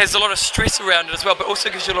has a lot of stress around it as well, but also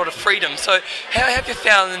gives you a lot of freedom. So how have you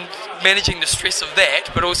found managing the stress of that,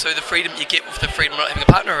 but also the freedom you get with the freedom of not having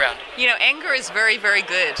a partner around? You know, anger is very, very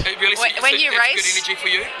good. Really? When you race... good energy for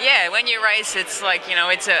you? Yeah, when you race, it's like, you know,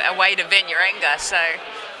 it's a way to vent your anger, so...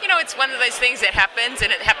 You know, it's one of those things that happens,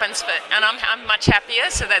 and it happens and I'm much happier,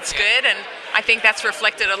 so that's good, and I think that's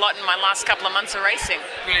reflected a lot in my last couple of months of racing.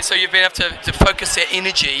 Really? So you've been able to focus that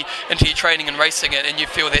energy into your training and racing it, and you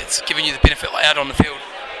feel that's given you the benefit out on the field?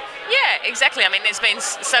 Yeah, exactly. I mean, there's been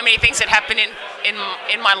so many things that happened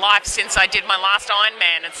in my life since I did my last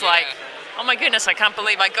Ironman. It's like, oh my goodness, I can't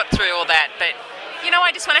believe I got through all that. But, you know,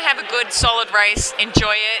 I just want to have a good, solid race,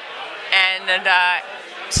 enjoy it, and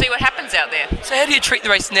see what happens out there. So how do you treat the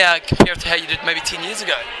race now compared to how you did maybe 10 years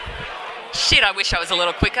ago? Shit, I wish I was a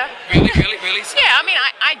little quicker. Really? Yeah, I mean,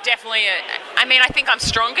 I definitely, I think I'm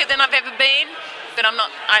stronger than I've ever been, but I'm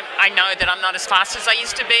not, I know that I'm not as fast as I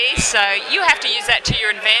used to be, so you have to use that to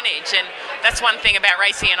your advantage, and that's one thing about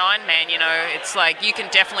racing an Ironman, you know, it's like you can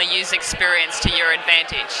definitely use experience to your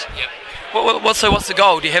advantage. Yep. So what's the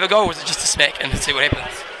goal? Do you have a goal, or is it just to smack and see what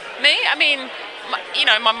happens? Me? I mean, you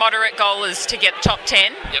know, my moderate goal is to get top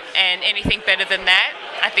 10, and anything better than that,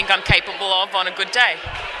 I think I'm capable of on a good day.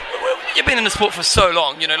 Well, you've been in the sport for so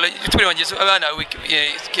long, you know, like, you're 21 years old, I know,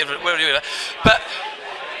 give it, whatever, but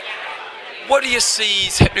what do you see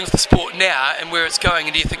is happening with the sport now and where it's going,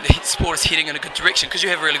 and do you think the sport is heading in a good direction? Because you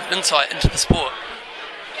have a really good insight into the sport.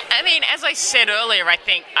 I mean, as I said earlier, I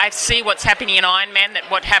think I see what's happening in Ironman, that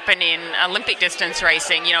what happened in Olympic distance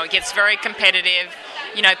racing. You know, it gets very competitive.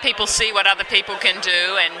 You know, people see what other people can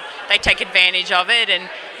do and they take advantage of it. And,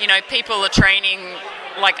 you know, people are training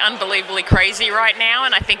like unbelievably crazy right now,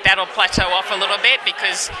 and I think that'll plateau off a little bit,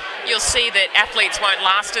 because you'll see that athletes won't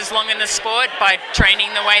last as long in the sport by training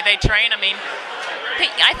the way they train. I mean,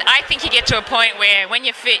 I think you get to a point where when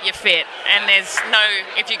you're fit, and there's no,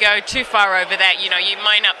 if you go too far over that, you know, you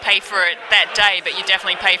might not pay for it that day, but you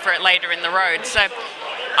definitely pay for it later in the road. So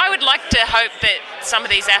I would like to hope that some of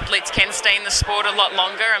these athletes can stay in the sport a lot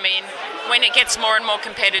longer. I mean, when it gets more and more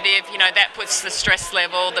competitive, you know, that puts the stress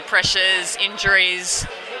level, the pressures, injuries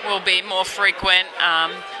will be more frequent.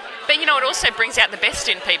 But, you know, it also brings out the best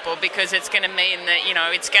in people, because it's going to mean that, you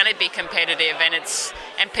know, it's going to be competitive,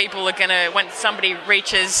 and people are going to, when somebody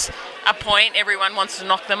reaches a point, everyone wants to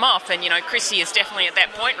knock them off. And, you know, Chrissy is definitely at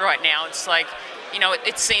that point right now. It's like, you know,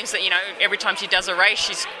 it seems that, you know, every time she does a race,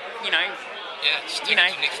 she's, you know,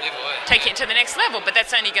 take it to the next level. But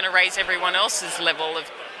that's only going to raise everyone else's level of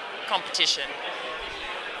competition.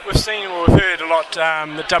 We've heard a lot,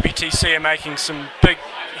 the WTC are making some big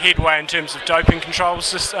headway in terms of doping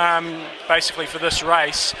controls basically for this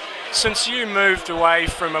race. Since you moved away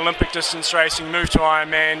from Olympic distance racing, moved to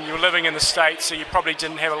Ironman, you were living in the States, so you probably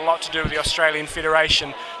didn't have a lot to do with the Australian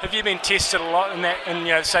Federation. Have you been tested a lot in that,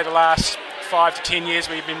 in say the last 5 to 10 years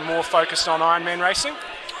where you've been more focused on Ironman racing?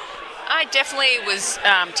 I definitely was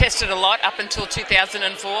tested a lot up until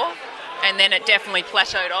 2004, and then it definitely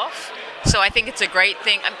plateaued off. So I think it's a great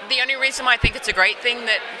thing. The only reason why I think it's a great thing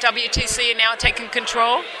that WTC are now taking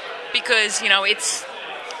control, because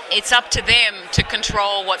it's up to them to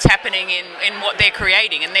control what's happening in what they're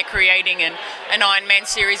creating, and they're creating an Ironman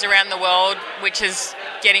series around the world, which is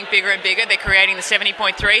getting bigger and bigger. They're creating the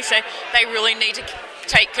 70.3, so they really need to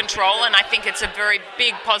take control, and I think it's a very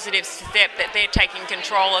big positive step that they're taking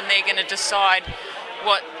control, and they're going to decide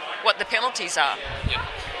what the penalties are. Yeah.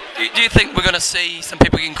 Do you think we're going to see some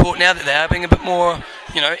people getting caught now that they are being a bit more,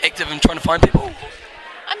 active in trying to find people?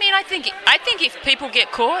 I mean, I think if people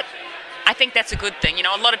get caught, I think that's a good thing.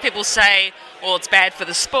 A lot of people say, well, it's bad for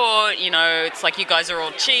the sport, it's like you guys are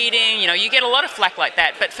all cheating, you get a lot of flack like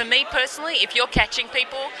that. But for me personally, if you're catching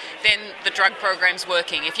people, then the drug program's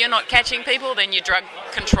working. If you're not catching people, then your drug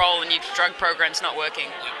control and your drug program's not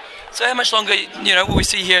working. So how much longer, will we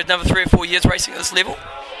see here another 3 or 4 years racing at this level?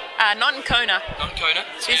 Not in Kona. Not in Kona?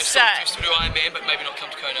 So you're still do Ironman, but maybe not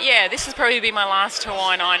come to Kona? Yeah, this will probably be my last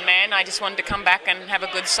Hawaiian Ironman. I just wanted to come back and have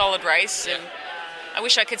a good solid race. Yeah. And I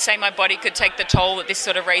wish I could say my body could take the toll that this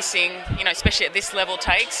sort of racing, especially at this level,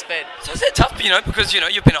 takes. But so is that tough, because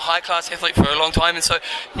you've been a high class athlete for a long time, and so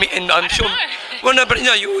I'm sure. Well, no, but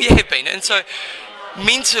you have been, and so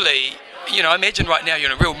mentally, I imagine right now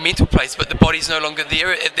you're in a real mental place, but the body's no longer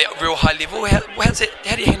there at that real high level. How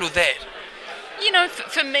do you handle that?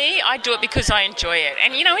 For me, I do it because I enjoy it.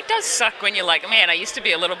 And, it does suck when you're like, man, I used to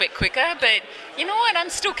be a little bit quicker, but you know what? I'm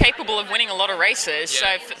still capable of winning a lot of races.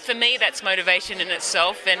 Yeah. So for me, that's motivation in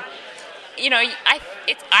itself. And,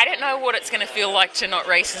 I don't know what it's going to feel like to not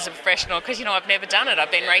race as a professional because, I've never done it. I've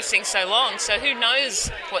been racing so long. So who knows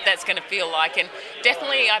what that's going to feel like. And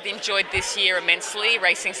definitely I've enjoyed this year immensely,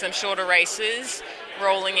 racing some shorter races,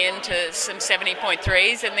 rolling into some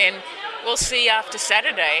 70.3s, and then we'll see after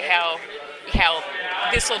Saturday how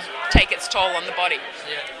this will take its toll on the body.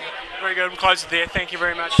 Yeah. Very good. We'll close it there. Thank you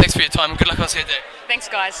very much. Thanks for your time and good luck on Saturday. Thanks,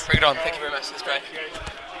 guys. Bring it on. Thank you very much. That's great.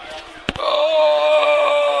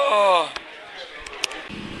 Oh!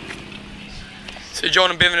 So John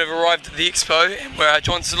and Bevan have arrived at the expo, and where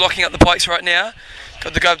John's locking up the bikes right now.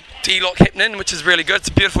 Got the D-lock happening, which is really good. It's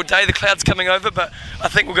a beautiful day. The clouds coming over, but I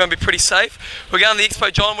think we're going to be pretty safe. We're going to the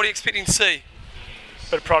expo. John, what are you expecting to see?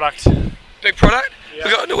 Bit of product. Big product? Yeah.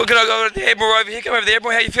 We're going to go to the Admiral over here. Come over the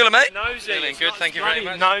Admiral. How you feeling, mate? Nosy. Feeling good, thank you very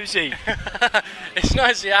much. Nosy. It's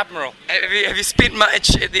nosy, Admiral. Have you spent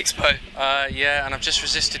much at the expo? Yeah, and I've just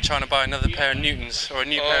resisted trying to buy another pair of Newtons, or a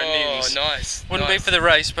new pair of Newtons. Oh, nice. Wouldn't be for the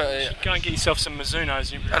race, but... Go and get yourself some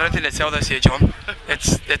Mizunos. I don't think they sell those here, John.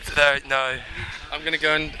 No. I'm going to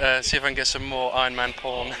go and see if I can get some more Ironman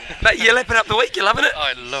porn. Mate, you're lapping up the week, you're loving it?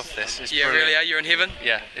 I love this. It's brilliant. Really are. You're in heaven?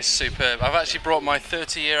 Yeah, it's superb. I've actually brought my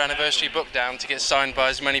 30-year anniversary book down to get signed by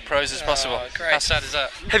as many pros as possible. Great. How sad is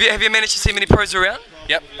that? Have you managed to see many pros around?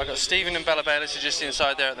 Yep, I've got Stephen and Bella Bayliss are just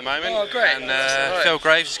inside there at the moment. Oh, great. And Phil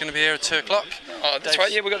Graves is going to be here at 2 o'clock. Oh, that's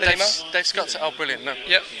right, yeah, we've got the email. Dave Scott's, brilliant. No.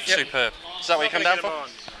 Yep. Superb. Is that what you come down for?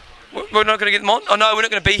 We're not going to get them on? Oh, no, we're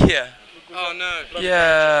not going to be here. Oh no.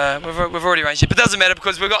 Yeah, we've already arranged it, but it doesn't matter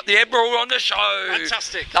because we've got the Admiral on the show.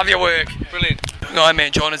 Fantastic. Love your work. Brilliant. No,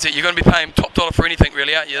 man, John, is it? You're going to be paying top dollar for anything,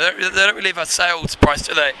 really, aren't you? They don't really have a sales price,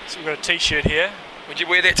 do they? So we've got a T-shirt here. Would you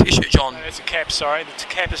wear that T-shirt, John? It's a cap, sorry. The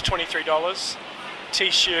cap is $23.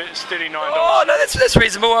 T-shirt is $39. Oh, no, that's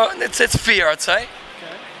reasonable. That's fair, I'd say. Okay,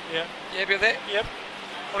 yeah. You happy with that? Yep.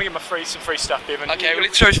 I want to get some free stuff, Bevan. Okay, well,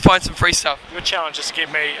 let's try to find some free stuff. Your challenge is to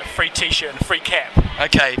give me a free T-shirt and a free cap.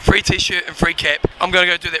 Okay, free T-shirt and free cap. I'm going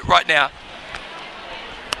to go do that right now.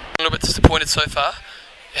 A little bit disappointed so far.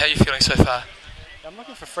 How are you feeling so far? I'm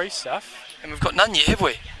looking for free stuff. And we've got none yet, have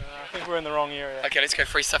we? I think we're in the wrong area. Okay, let's go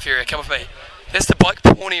free stuff area. Come with me. That's the bike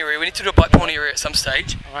porn area. We need to do a bike porn area at some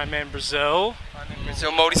stage. Ironman Brazil.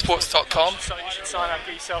 BrazilMultisports.com. So you should sign up,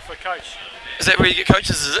 get yourself a coach. Is that where you get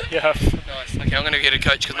coaches, is it? Yeah. Nice. Okay, I'm going to get a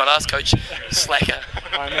coach because my last coach, slacker.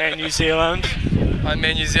 Ironman New Zealand.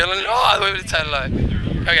 Ironman New Zealand. Oh, I went to Taylor.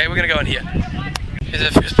 Okay, we're going to go in here. Here's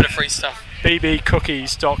a first bit of free stuff.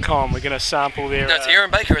 bbcookies.com. We're going to sample their... No, it's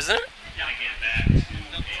Aaron Baker, isn't it?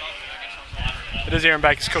 It is Aaron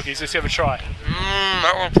Baker's cookies. Let's have a try.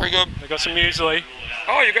 That one's pretty good. They've got some muesli.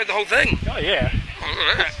 Oh, you got the whole thing? Oh, yeah. Oh,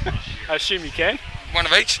 look at that. I assume you can. One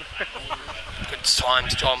of each. Good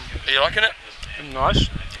times, Tom. Are you liking it? Nice.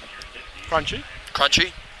 Crunchy.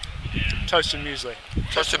 Crunchy. Toasted muesli.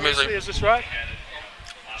 Toasted muesli. Is this right?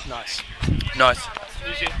 Nice. Nice.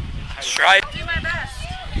 Straight. Do my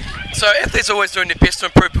best. So athletes are always doing their best to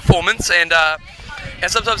improve performance, and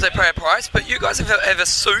sometimes they pay a price. But you guys have a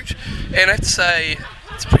suit, and I have to say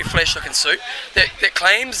it's a pretty flash-looking suit that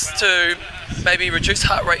claims to maybe reduce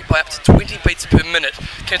heart rate by up to 20 beats per minute.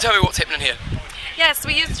 Can you tell me what's happening here? Yes,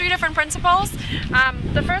 we use 3 different principles.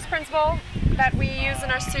 The first principle that we use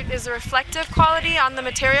in our suit is the reflective quality on the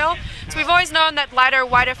material. So we've always known that lighter,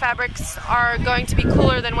 whiter fabrics are going to be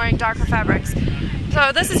cooler than wearing darker fabrics.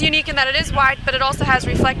 So this is unique in that it is white, but it also has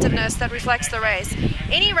reflectiveness that reflects the rays.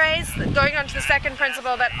 Any rays, going on to the second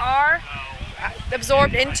principle, that are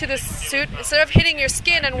absorbed into the suit, instead of hitting your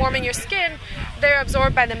skin and warming your skin, they're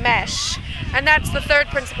absorbed by the mesh. And that's the third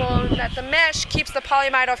principle, that the mesh keeps the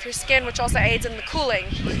polyamide off your skin, which also aids in the cooling.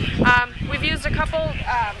 We've used a couple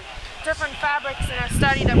different fabrics in our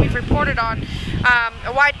study that we've reported on.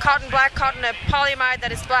 A white cotton, black cotton, a polyamide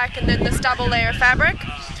that is black, and then this double layer fabric.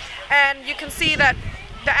 And you can see that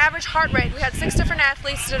the average heart rate, we had 6 different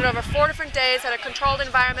athletes, did it over 4 different days at a controlled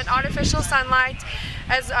environment, artificial sunlight,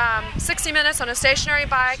 as 60 minutes on a stationary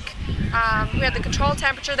bike. We had the controlled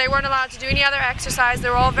temperature. They weren't allowed to do any other exercise. They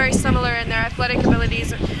were all very similar in their athletic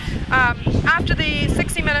abilities. After the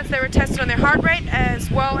 60 minutes, they were tested on their heart rate as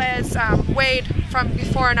well as weighed from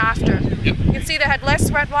before and after. You can see they had less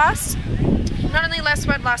sweat loss. Not only less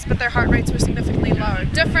sweat loss, but their heart rates were significantly lower.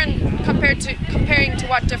 Different comparing to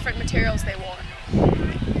what different materials they wore.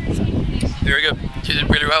 Very good. You did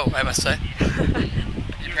really well, I must say.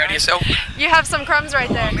 You proud of yourself? You have some crumbs right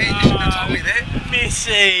there. Oh man, you shouldn't have told me that.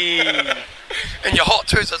 Missy! And you're hot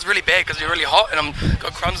too, so it's really bad because you're really hot and I've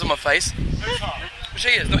got crumbs on my face. She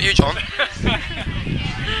is, not you, John.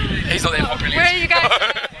 He's not that hot, really. Where are you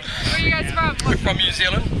guys from? We're from New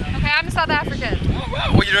Zealand. Okay, I'm South African. Oh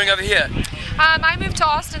wow, what are you doing over here? I moved to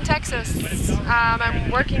Austin, Texas.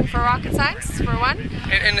 I'm working for Rocket Science, for one.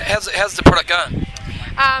 And how's the product going?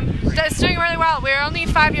 It's doing really well. We're only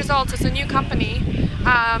 5 years old, so it's a new company.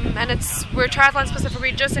 And we're triathlon specific.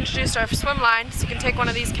 We just introduced our swim line, so you can take one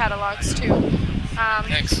of these catalogs too.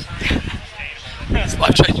 Thanks. It's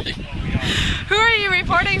life changing. Who are you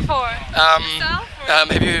reporting for? Yourself?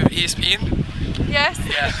 Have you ESPN? Yes.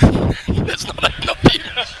 Yeah. That's not you.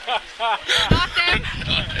 Not them?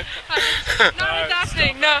 Not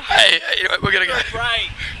adapting, no. Hey, anyway, we're gonna go.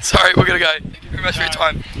 Sorry, we're gonna go. Thank you very much for your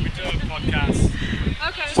time. We do a podcast.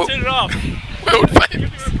 Okay. Just turn it off. World famous. Give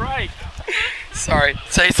it a break. Sorry.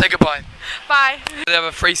 Say goodbye. Bye. They have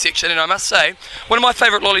a free section, and I must say, one of my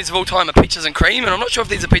favourite lollies of all time are peaches and cream, and I'm not sure if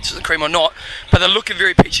these are peaches and cream or not, but they look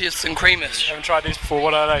very peaches and creamish. I haven't tried these before.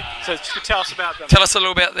 What are they? So tell us about them. Tell us a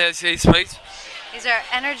little about these, please. These are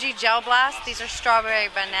Energy Gel Blast. These are strawberry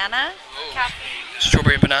banana.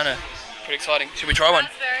 Strawberry and banana. Pretty exciting. Should we try one?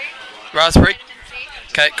 Raspberry. Raspberry?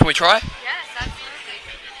 Okay, can we try? Yes,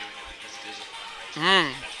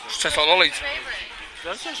 absolutely. Tastes like lollies. It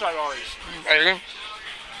does taste like lollies. There you go.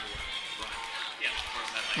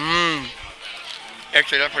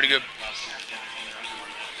 Actually, they're pretty good.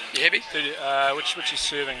 You happy? Dude, which is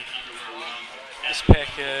serving? This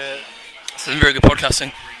packet. This is very good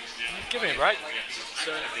podcasting. Give me a break.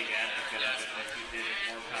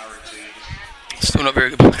 Still not very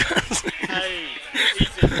good podcasting. Hey,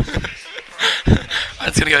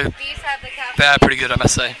 it's gonna go. They are pretty good, I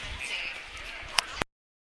must say.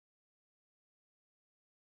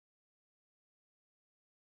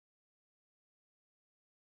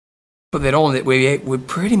 Put that on that we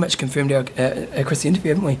pretty much confirmed our Chris interview,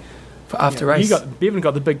 haven't we? For after race. Bevan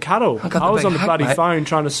got the big cuddle. I was on the bloody phone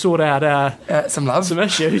trying to sort out some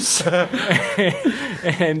issues.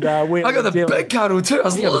 And I got the big cuddle too. I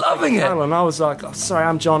was loving it. And I was like, oh, sorry,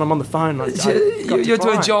 I'm John. I'm on the phone. You're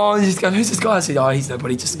doing John. He's going, who's this guy? I said, he's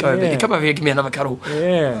nobody. Just go over here. Come over here, give me another cuddle.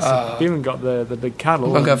 Yeah. So Bevan got the big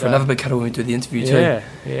cuddle. I'm going for another big cuddle when we do the interview too.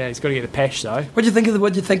 Yeah. He's got to get the pash though. What do you think of the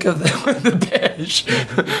pash?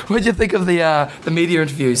 What do you think of the media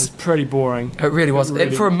interviews? It's pretty boring. It really was.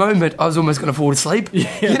 For a moment, I was almost going to fall asleep. Yeah.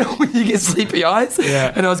 You know when you get sleepy eyes.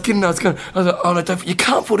 Yeah. And I was like, oh no, you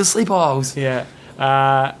can't fall asleep, Isles. Yeah.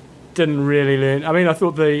 Didn't really learn. I mean, I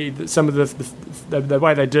thought some of the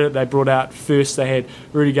way they did it, they brought out first. They had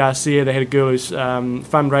Rudy Garcia. They had a girl who's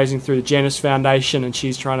fundraising through the Janus Foundation, and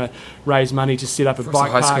she's trying to raise money to set up a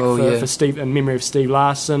bike park for Steve in memory of Steve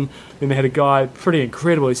Larson. Then they had a guy pretty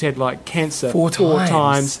incredible. He's had like cancer four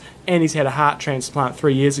times, and he's had a heart transplant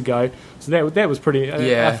 3 years ago. So that was pretty.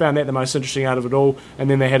 I found that the most interesting out of it all. And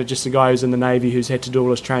then they had just a guy who's in the Navy who's had to do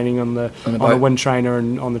all his training on the wind trainer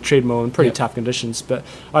and on the treadmill in pretty tough conditions. But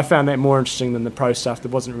I found that more interesting than the pro stuff.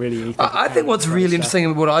 There wasn't really anything. I think what's really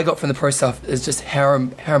interesting, what I got from the pro stuff, is just how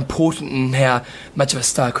important and how much of a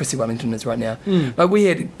star Chrissie Wellington is right now. Like, we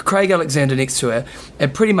had Craig Alexander next to her,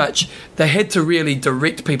 and pretty much they had to really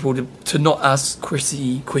direct people to not ask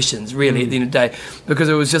Chrissie questions, really, at the end of the day, because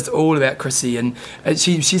it was just all about Chrissie, and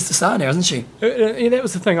she's the star now, isn't she? Yeah, that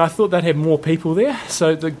was the thing. I thought they'd have more people there.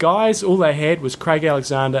 So the guys, all they had was Craig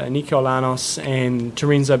Alexander, Nico Lanos, and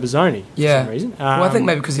Terenzo Bozzoni for some reason. Well, I think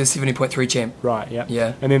maybe because he's 70.3 champ. Right,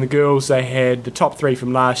 yeah. And then the girls, they had the top 3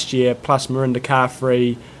 from last year, plus Mirinda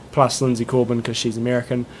Carfree, plus Lindsay Corbin, because she's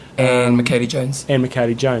American. And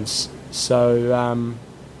McKaylee Jones. So,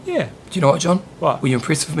 yeah. Do you know what, John? What? Were you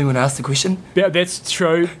impressed with me when I asked the question? Yeah, that's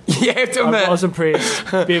true. You have to admit. I was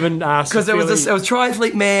impressed. Bevan asked. Because it was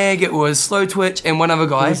Triathlete Mag, it was Slow Twitch, and one other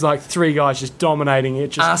guy. It was like 3 guys just dominating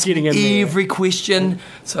it, just asking getting in there. every question.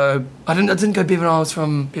 So I didn't go Bevan. I was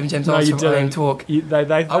from Bevan James. No, I was you from didn't. Talk.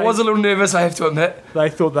 I was a little nervous, I have to admit. They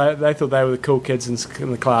thought they were the cool kids in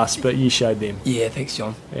the class, but you showed them. Yeah, thanks,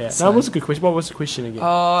 John. Yeah, so, no, it was a good question. What was the question again?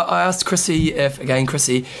 I asked Chrissie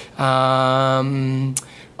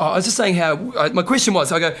I was just saying how my question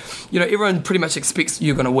was. I go, everyone pretty much expects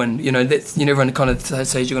you're going to win. Everyone kind of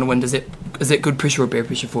says you're going to win. Is that good pressure or bad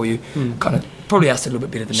pressure for you? Kind of probably asked it a little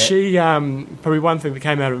bit better than that. She probably one thing that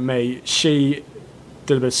came out of me. She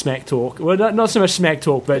did a bit of smack talk. Well, not so much smack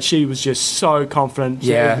talk, but she was just so confident.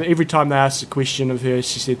 Yeah. Every time they asked a question of her,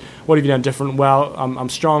 she said, "What have you done different?" Well, I'm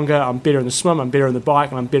stronger. I'm better in the swim. I'm better on the bike,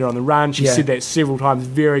 and I'm better on the run. She said that several times,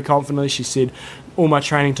 very confidently. She said, all my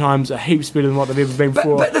training times are heaps better than what they've ever been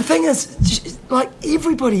before. But the thing is, like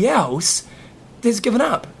everybody else, they's given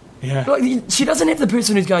up. Yeah. Like, she doesn't have the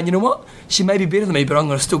person who's going, you know what, she may be better than me, but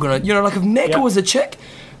I'm still going to, like if Macca was a chick,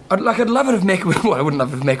 I'd love it if Macca, well, I wouldn't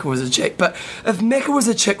love it if Macca was a chick, but if Macca was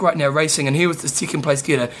a chick right now racing and he was the second place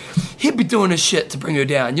getter, he'd be doing his shit to bring her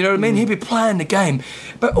down, you know what I mean? He'd be playing the game.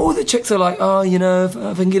 But all the chicks are like, if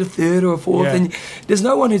I can get a third or a fourth, and there's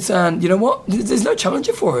no one who's saying, you know what, there's no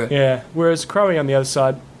challenger for her. Yeah, whereas Crowe on the other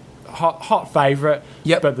side, hot favourite,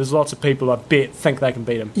 but there's lots of people I bet think they can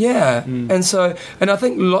beat him. Yeah, and I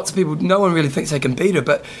think lots of people, no one really thinks they can beat her,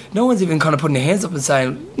 but no one's even kind of putting their hands up and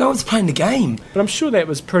saying, no one's playing the game. But I'm sure that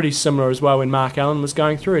was pretty similar as well when Mark Allen was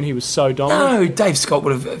going through and he was so dominant. No, Dave Scott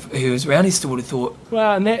would have, if he was around, he still would have thought.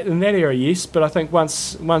 Well, in that era, yes, but I think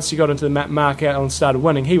once you got into the Mark Allen started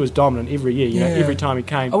winning, he was dominant every year, every time he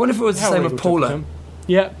came. I wonder if it was the same with Paula.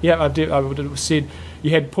 Yeah, I would have said you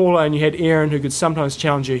had Paula and you had Erin who could sometimes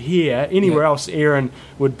challenge her here. Anywhere else, Erin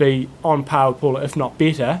would be on par with Paula, if not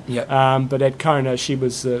better. But at Kona, she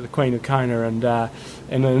was the queen of Kona, and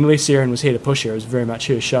unless Erin was here to push her, it was very much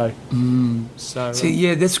her show. So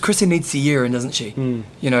that's Chrissie needs the Erin, doesn't she?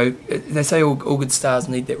 They say all good stars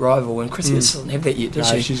need that rival, and Chrissie doesn't have that yet, does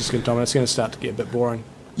she? She's just going to dominate. It's going to start to get a bit boring.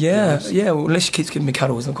 Yeah. Well, unless she keeps giving me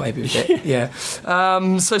cuddles, I'm quite happy with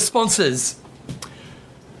that. So sponsors.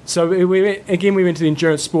 So we went to the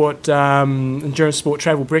Endurance Sport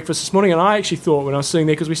Travel Breakfast this morning, and I actually thought when I was sitting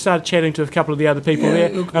there, because we started chatting to a couple of the other people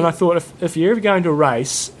there, and I thought if you're ever going to a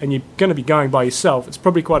race and you're going to be going by yourself, it's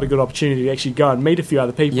probably quite a good opportunity to actually go and meet a few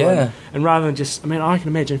other people. And rather than just, I can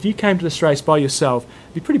imagine if you came to this race by yourself,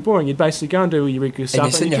 it'd be pretty boring. You'd basically go and do all your regular stuff.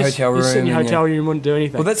 And you sit in your hotel room. You sit in your hotel room and wouldn't do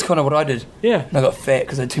anything. Well, that's kind of what I did. Yeah. And I got fat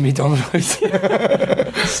because I had too many Dominoes.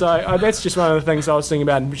 So that's just one of the things I was thinking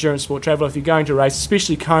about in Endurance Sport Travel. If you're going to a race,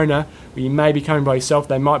 especially Kona, where you may be coming by yourself,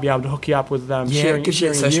 they might be able to hook you up with sharing. It gives you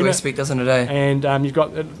a social aspect, doesn't it? And you've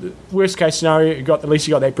got worst case scenario, at least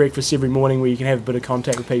you got that breakfast every morning where you can have a bit of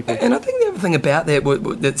contact with people. And I think the other thing about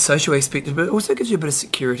that social aspect, but it also gives you a bit of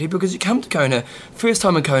security, because you come to Kona, first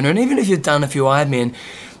time in Kona, and even if you've done a few Ironman,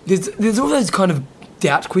 there's all those kind of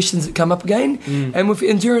doubt questions that come up again. And with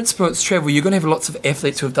endurance sports travel, you're going to have lots of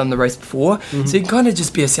athletes who have done the race before, so you can kind of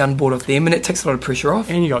just be a soundboard of them, and it takes a lot of pressure off.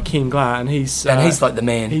 And you got Ken Glar, and he's like the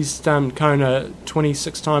man. He's done Kona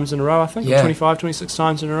 26 times in a row, I think, 26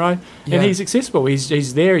 times in a row, and he's accessible.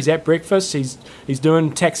 He's there. He's at breakfast. He's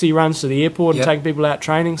doing taxi runs to the airport and taking people out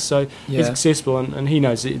training. So he's accessible, and he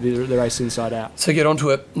knows the race inside out. So get onto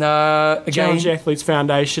it. Again, Challenge Athletes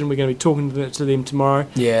Foundation. We're going to be talking to them tomorrow.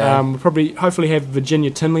 We'll hopefully have Virginia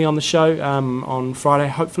Tinley on the show on Friday.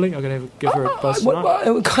 Hopefully, I'm going to give her a buzz tonight.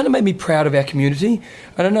 It kind of made me proud of our community.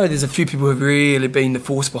 And I know there's a few people who've really been the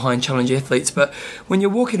force behind Challenge Athletes, but when you're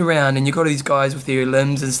walking around and you've got these guys with their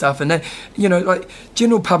limbs and stuff, and they, like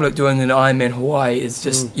general public doing an Ironman Hawaii is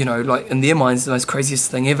just, like in their minds the most craziest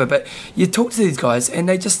thing ever. But you talk to these guys and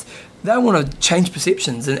they just they want to change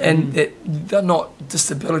perceptions, and they're not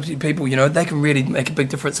disability people, you know, they can really make a big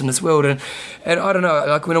difference in this world. And I don't know,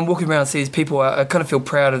 like when I'm walking around and see these people, I kind of feel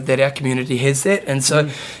proud of that our community has that. And so,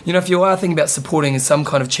 you know, if you are thinking about supporting some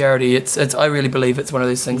kind of charity, it's I really believe it's one of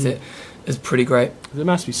those things that is pretty great. There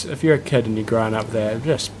must be, if you're a kid and you're growing up there, it'd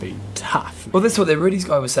just be tough. Well, that's what that Rudy's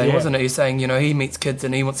guy was saying, wasn't it? He's saying, you know, he meets kids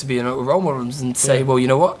and he wants to be a role model and say, well, you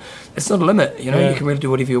know what? It's not a limit. You know, you can really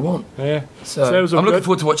do whatever you want. Yeah. So I'm looking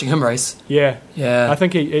forward to watching him race. Yeah. Yeah. I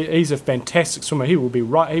think he's a fantastic swimmer. He will be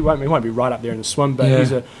right. He won't be right up there in the swim, but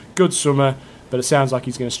he's a good swimmer. But it sounds like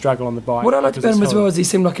he's going to struggle on the bike. What I liked about him as well is he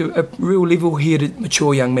seemed like a real level-headed,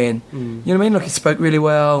 mature young man. You know what I mean? Like he spoke really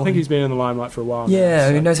well. I think he's been in the limelight for a while. Yeah, now,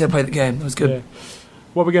 so. he knows how to play the game. It was good. Yeah.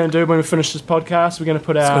 What we're going to do when we finish this podcast, we're going to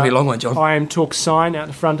put it's our going to be a long one, John. I Am Talk sign out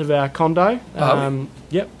the front of our condo. Yep,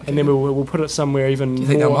 okay. And then we'll put it somewhere even Do you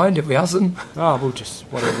think they'll mind if we ask them? Oh, we'll just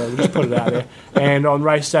put it out there. And on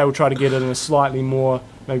race day, we'll try to get it in a slightly more,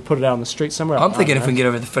 maybe put it out on the street somewhere. I'm thinking if we can get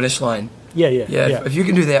over the finish line. Yeah. If you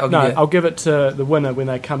can do that, I'll give it to the winner when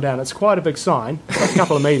they come down. It's quite a big sign, it's like a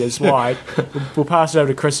couple of metres wide. We'll pass it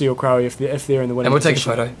over to Chrissy or Crowe if they're in the winning and we'll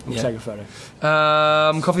position. take a photo. We'll take a photo.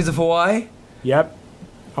 Coffees of Hawaii. Yep.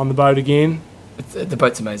 On the boat again. The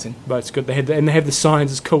boat's amazing. The boat's good. They have the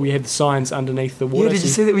signs. It's cool. You have the signs underneath the water. Yeah, did you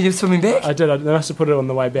see that when you were swimming back? I did. They must have put it on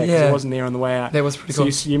the way back because it wasn't there on the way out. That was pretty cool.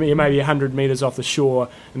 So you may be 100 metres off the shore,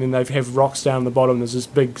 and then they have rocks down the bottom. There's this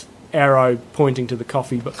big arrow pointing to the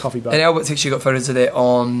coffee boat. And Albert's actually got photos of that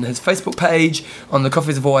on his Facebook page, on the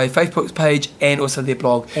Coffees of Hawaii Facebook page, and also their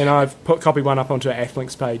blog. And I've copied one up onto our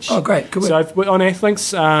Athlinks page. Oh, great. Good so on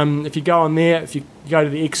Athlinks, if you go on there, if you go to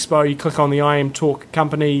the expo, you click on the I Am Talk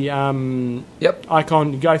company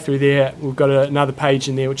icon, you go through there. We've got another page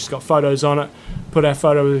in there which has got photos on it. Put our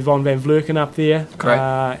photo with Yvonne Van Vlerken up there. Great.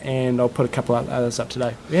 And I'll put a couple of others up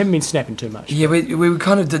today. We haven't been snapping too much. Yeah, we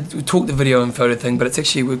kind of we talked the video and photo thing, but it's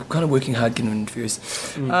actually, we're kind of working hard getting interviews.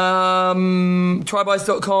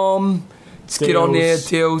 Trybuys.com, just get on there,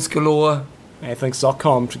 deals galore.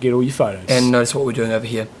 Athlinks.com to get all your photos. And notice what we're doing over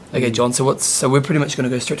here. Okay, John, so we're pretty much going to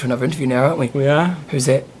go straight to another interview now, aren't we? We are. Who's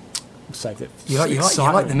that? Save that. You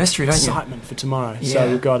like the mystery, don't you? Excitement for tomorrow. Yeah.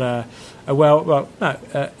 So we've got a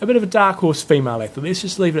bit of a dark horse female athlete. Let's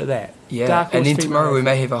just leave it at that. Yeah, dark horse and then tomorrow athlete. we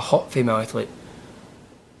may have a hot female athlete.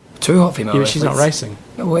 2 hot female athletes. But she's not racing.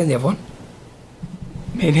 No, where's the other one?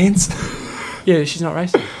 Man hands? Yeah, she's not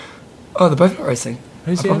racing. Oh, they're both not racing.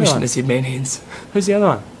 Who's I the probably other shouldn't one? have said man hands. Who's the other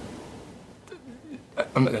one?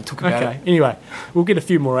 I'm not going to talk about it. Okay, anyway, we'll get a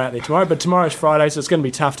few more out there tomorrow, but tomorrow's Friday, so it's going to be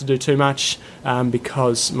tough to do too much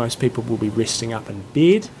because most people will be resting up in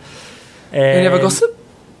bed. Any other gossip?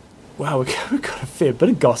 Well, we've got a fair bit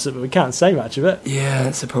of gossip, but we can't say much of it. Yeah,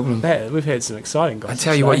 that's the problem. We've had some exciting gossip. I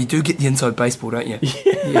tell you what, you do get the inside baseball, don't you?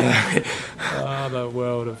 Yeah. Oh, the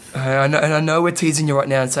world of... I know we're teasing you right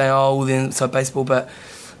now and saying, oh, well, the inside baseball, but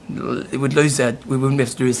it would lose that. We wouldn't have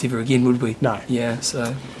to do this ever again, would we? No. Yeah,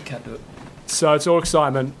 so we can't do it. So it's all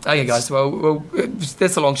excitement. Okay, guys. Well,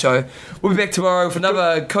 that's a long show. We'll be back tomorrow for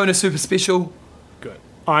another Kona Super Special. Good.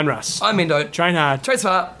 I'm Russ. I'm Endo. Train hard. Train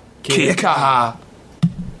smart. Kia kaha.